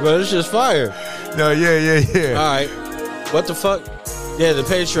serious, bro. This shit's fire. No, yeah. All right, what the fuck? Yeah, the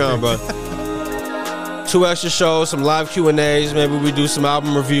Patreon, bro. 2 extra shows, some live Q&As. Maybe we do some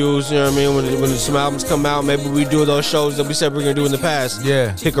album reviews. You know what I mean? When some albums come out, maybe we do those shows that we said we're gonna do in the past.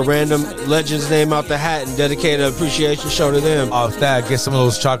 Yeah. Pick a random legend's name out the hat and dedicate an appreciation show to them. Off that, get some of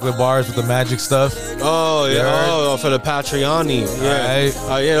those chocolate bars with the magic stuff. Oh yeah. Oh, for the Patreon. Yeah.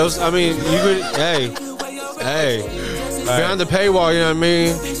 Right. Yeah. Those. I mean, you could. Hey. Behind the paywall. You know what I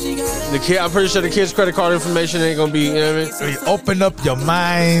mean? The kid. I'm pretty sure the kid's credit card information ain't gonna be. You know what I mean? Open up your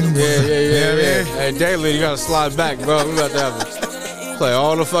mind. Yeah. Hey, Daily, you gotta slide back, bro. We about to have play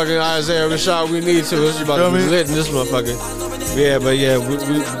all the fucking Isaiah Rashad we need to. It's about to be lit in this motherfucker. Yeah, but yeah, we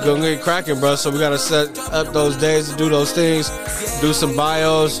gonna get cracking, bro. So we gotta set up those days to do those things. Do some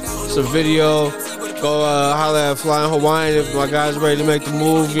bios, some video. Go holler at Flying Hawaiian if my guys ready to make the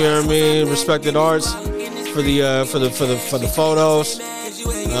move. You know what I mean? Respected Arts for the photos.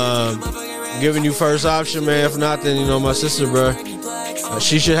 Giving you first option, man. If not, then you know my sister, bro.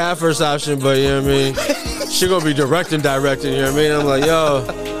 She should have first option, but you know what I mean. She gonna be directing. You know what I mean? I'm like, yo,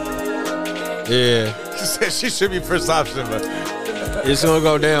 yeah. She said she should be first option, but it's gonna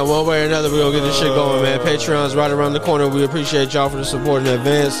go down one way or another. We gonna get this shit going, man. Patreon's right around the corner. We appreciate y'all for the support in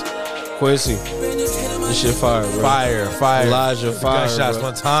advance. Quincy, this shit fire, bro. Fire. Elijah, fire. Gunshots bro.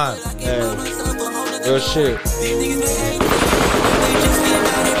 one time. Hey, real shit.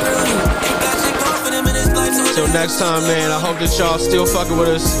 Till next time, man. I hope that y'all still fucking with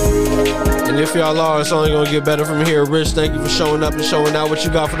us. And if y'all are, it's only gonna get better from here. Rich, thank you for showing up and showing out what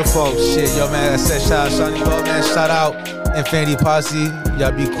you got for the folks. Shit, yo, man. I said shout out Shawnee, bro, man. Shout out Infinity Posse.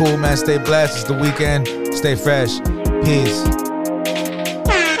 Y'all be cool, man. Stay blessed. It's the weekend. Stay fresh. Peace.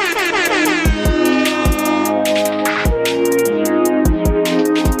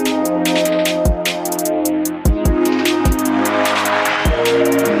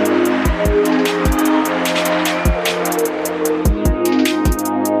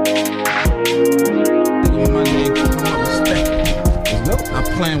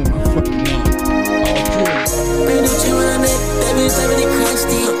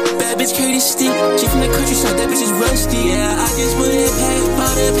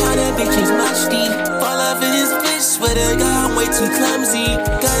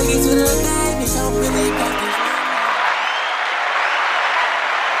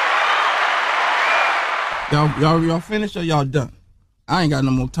 Y'all finished or y'all done? I ain't got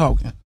no more talking.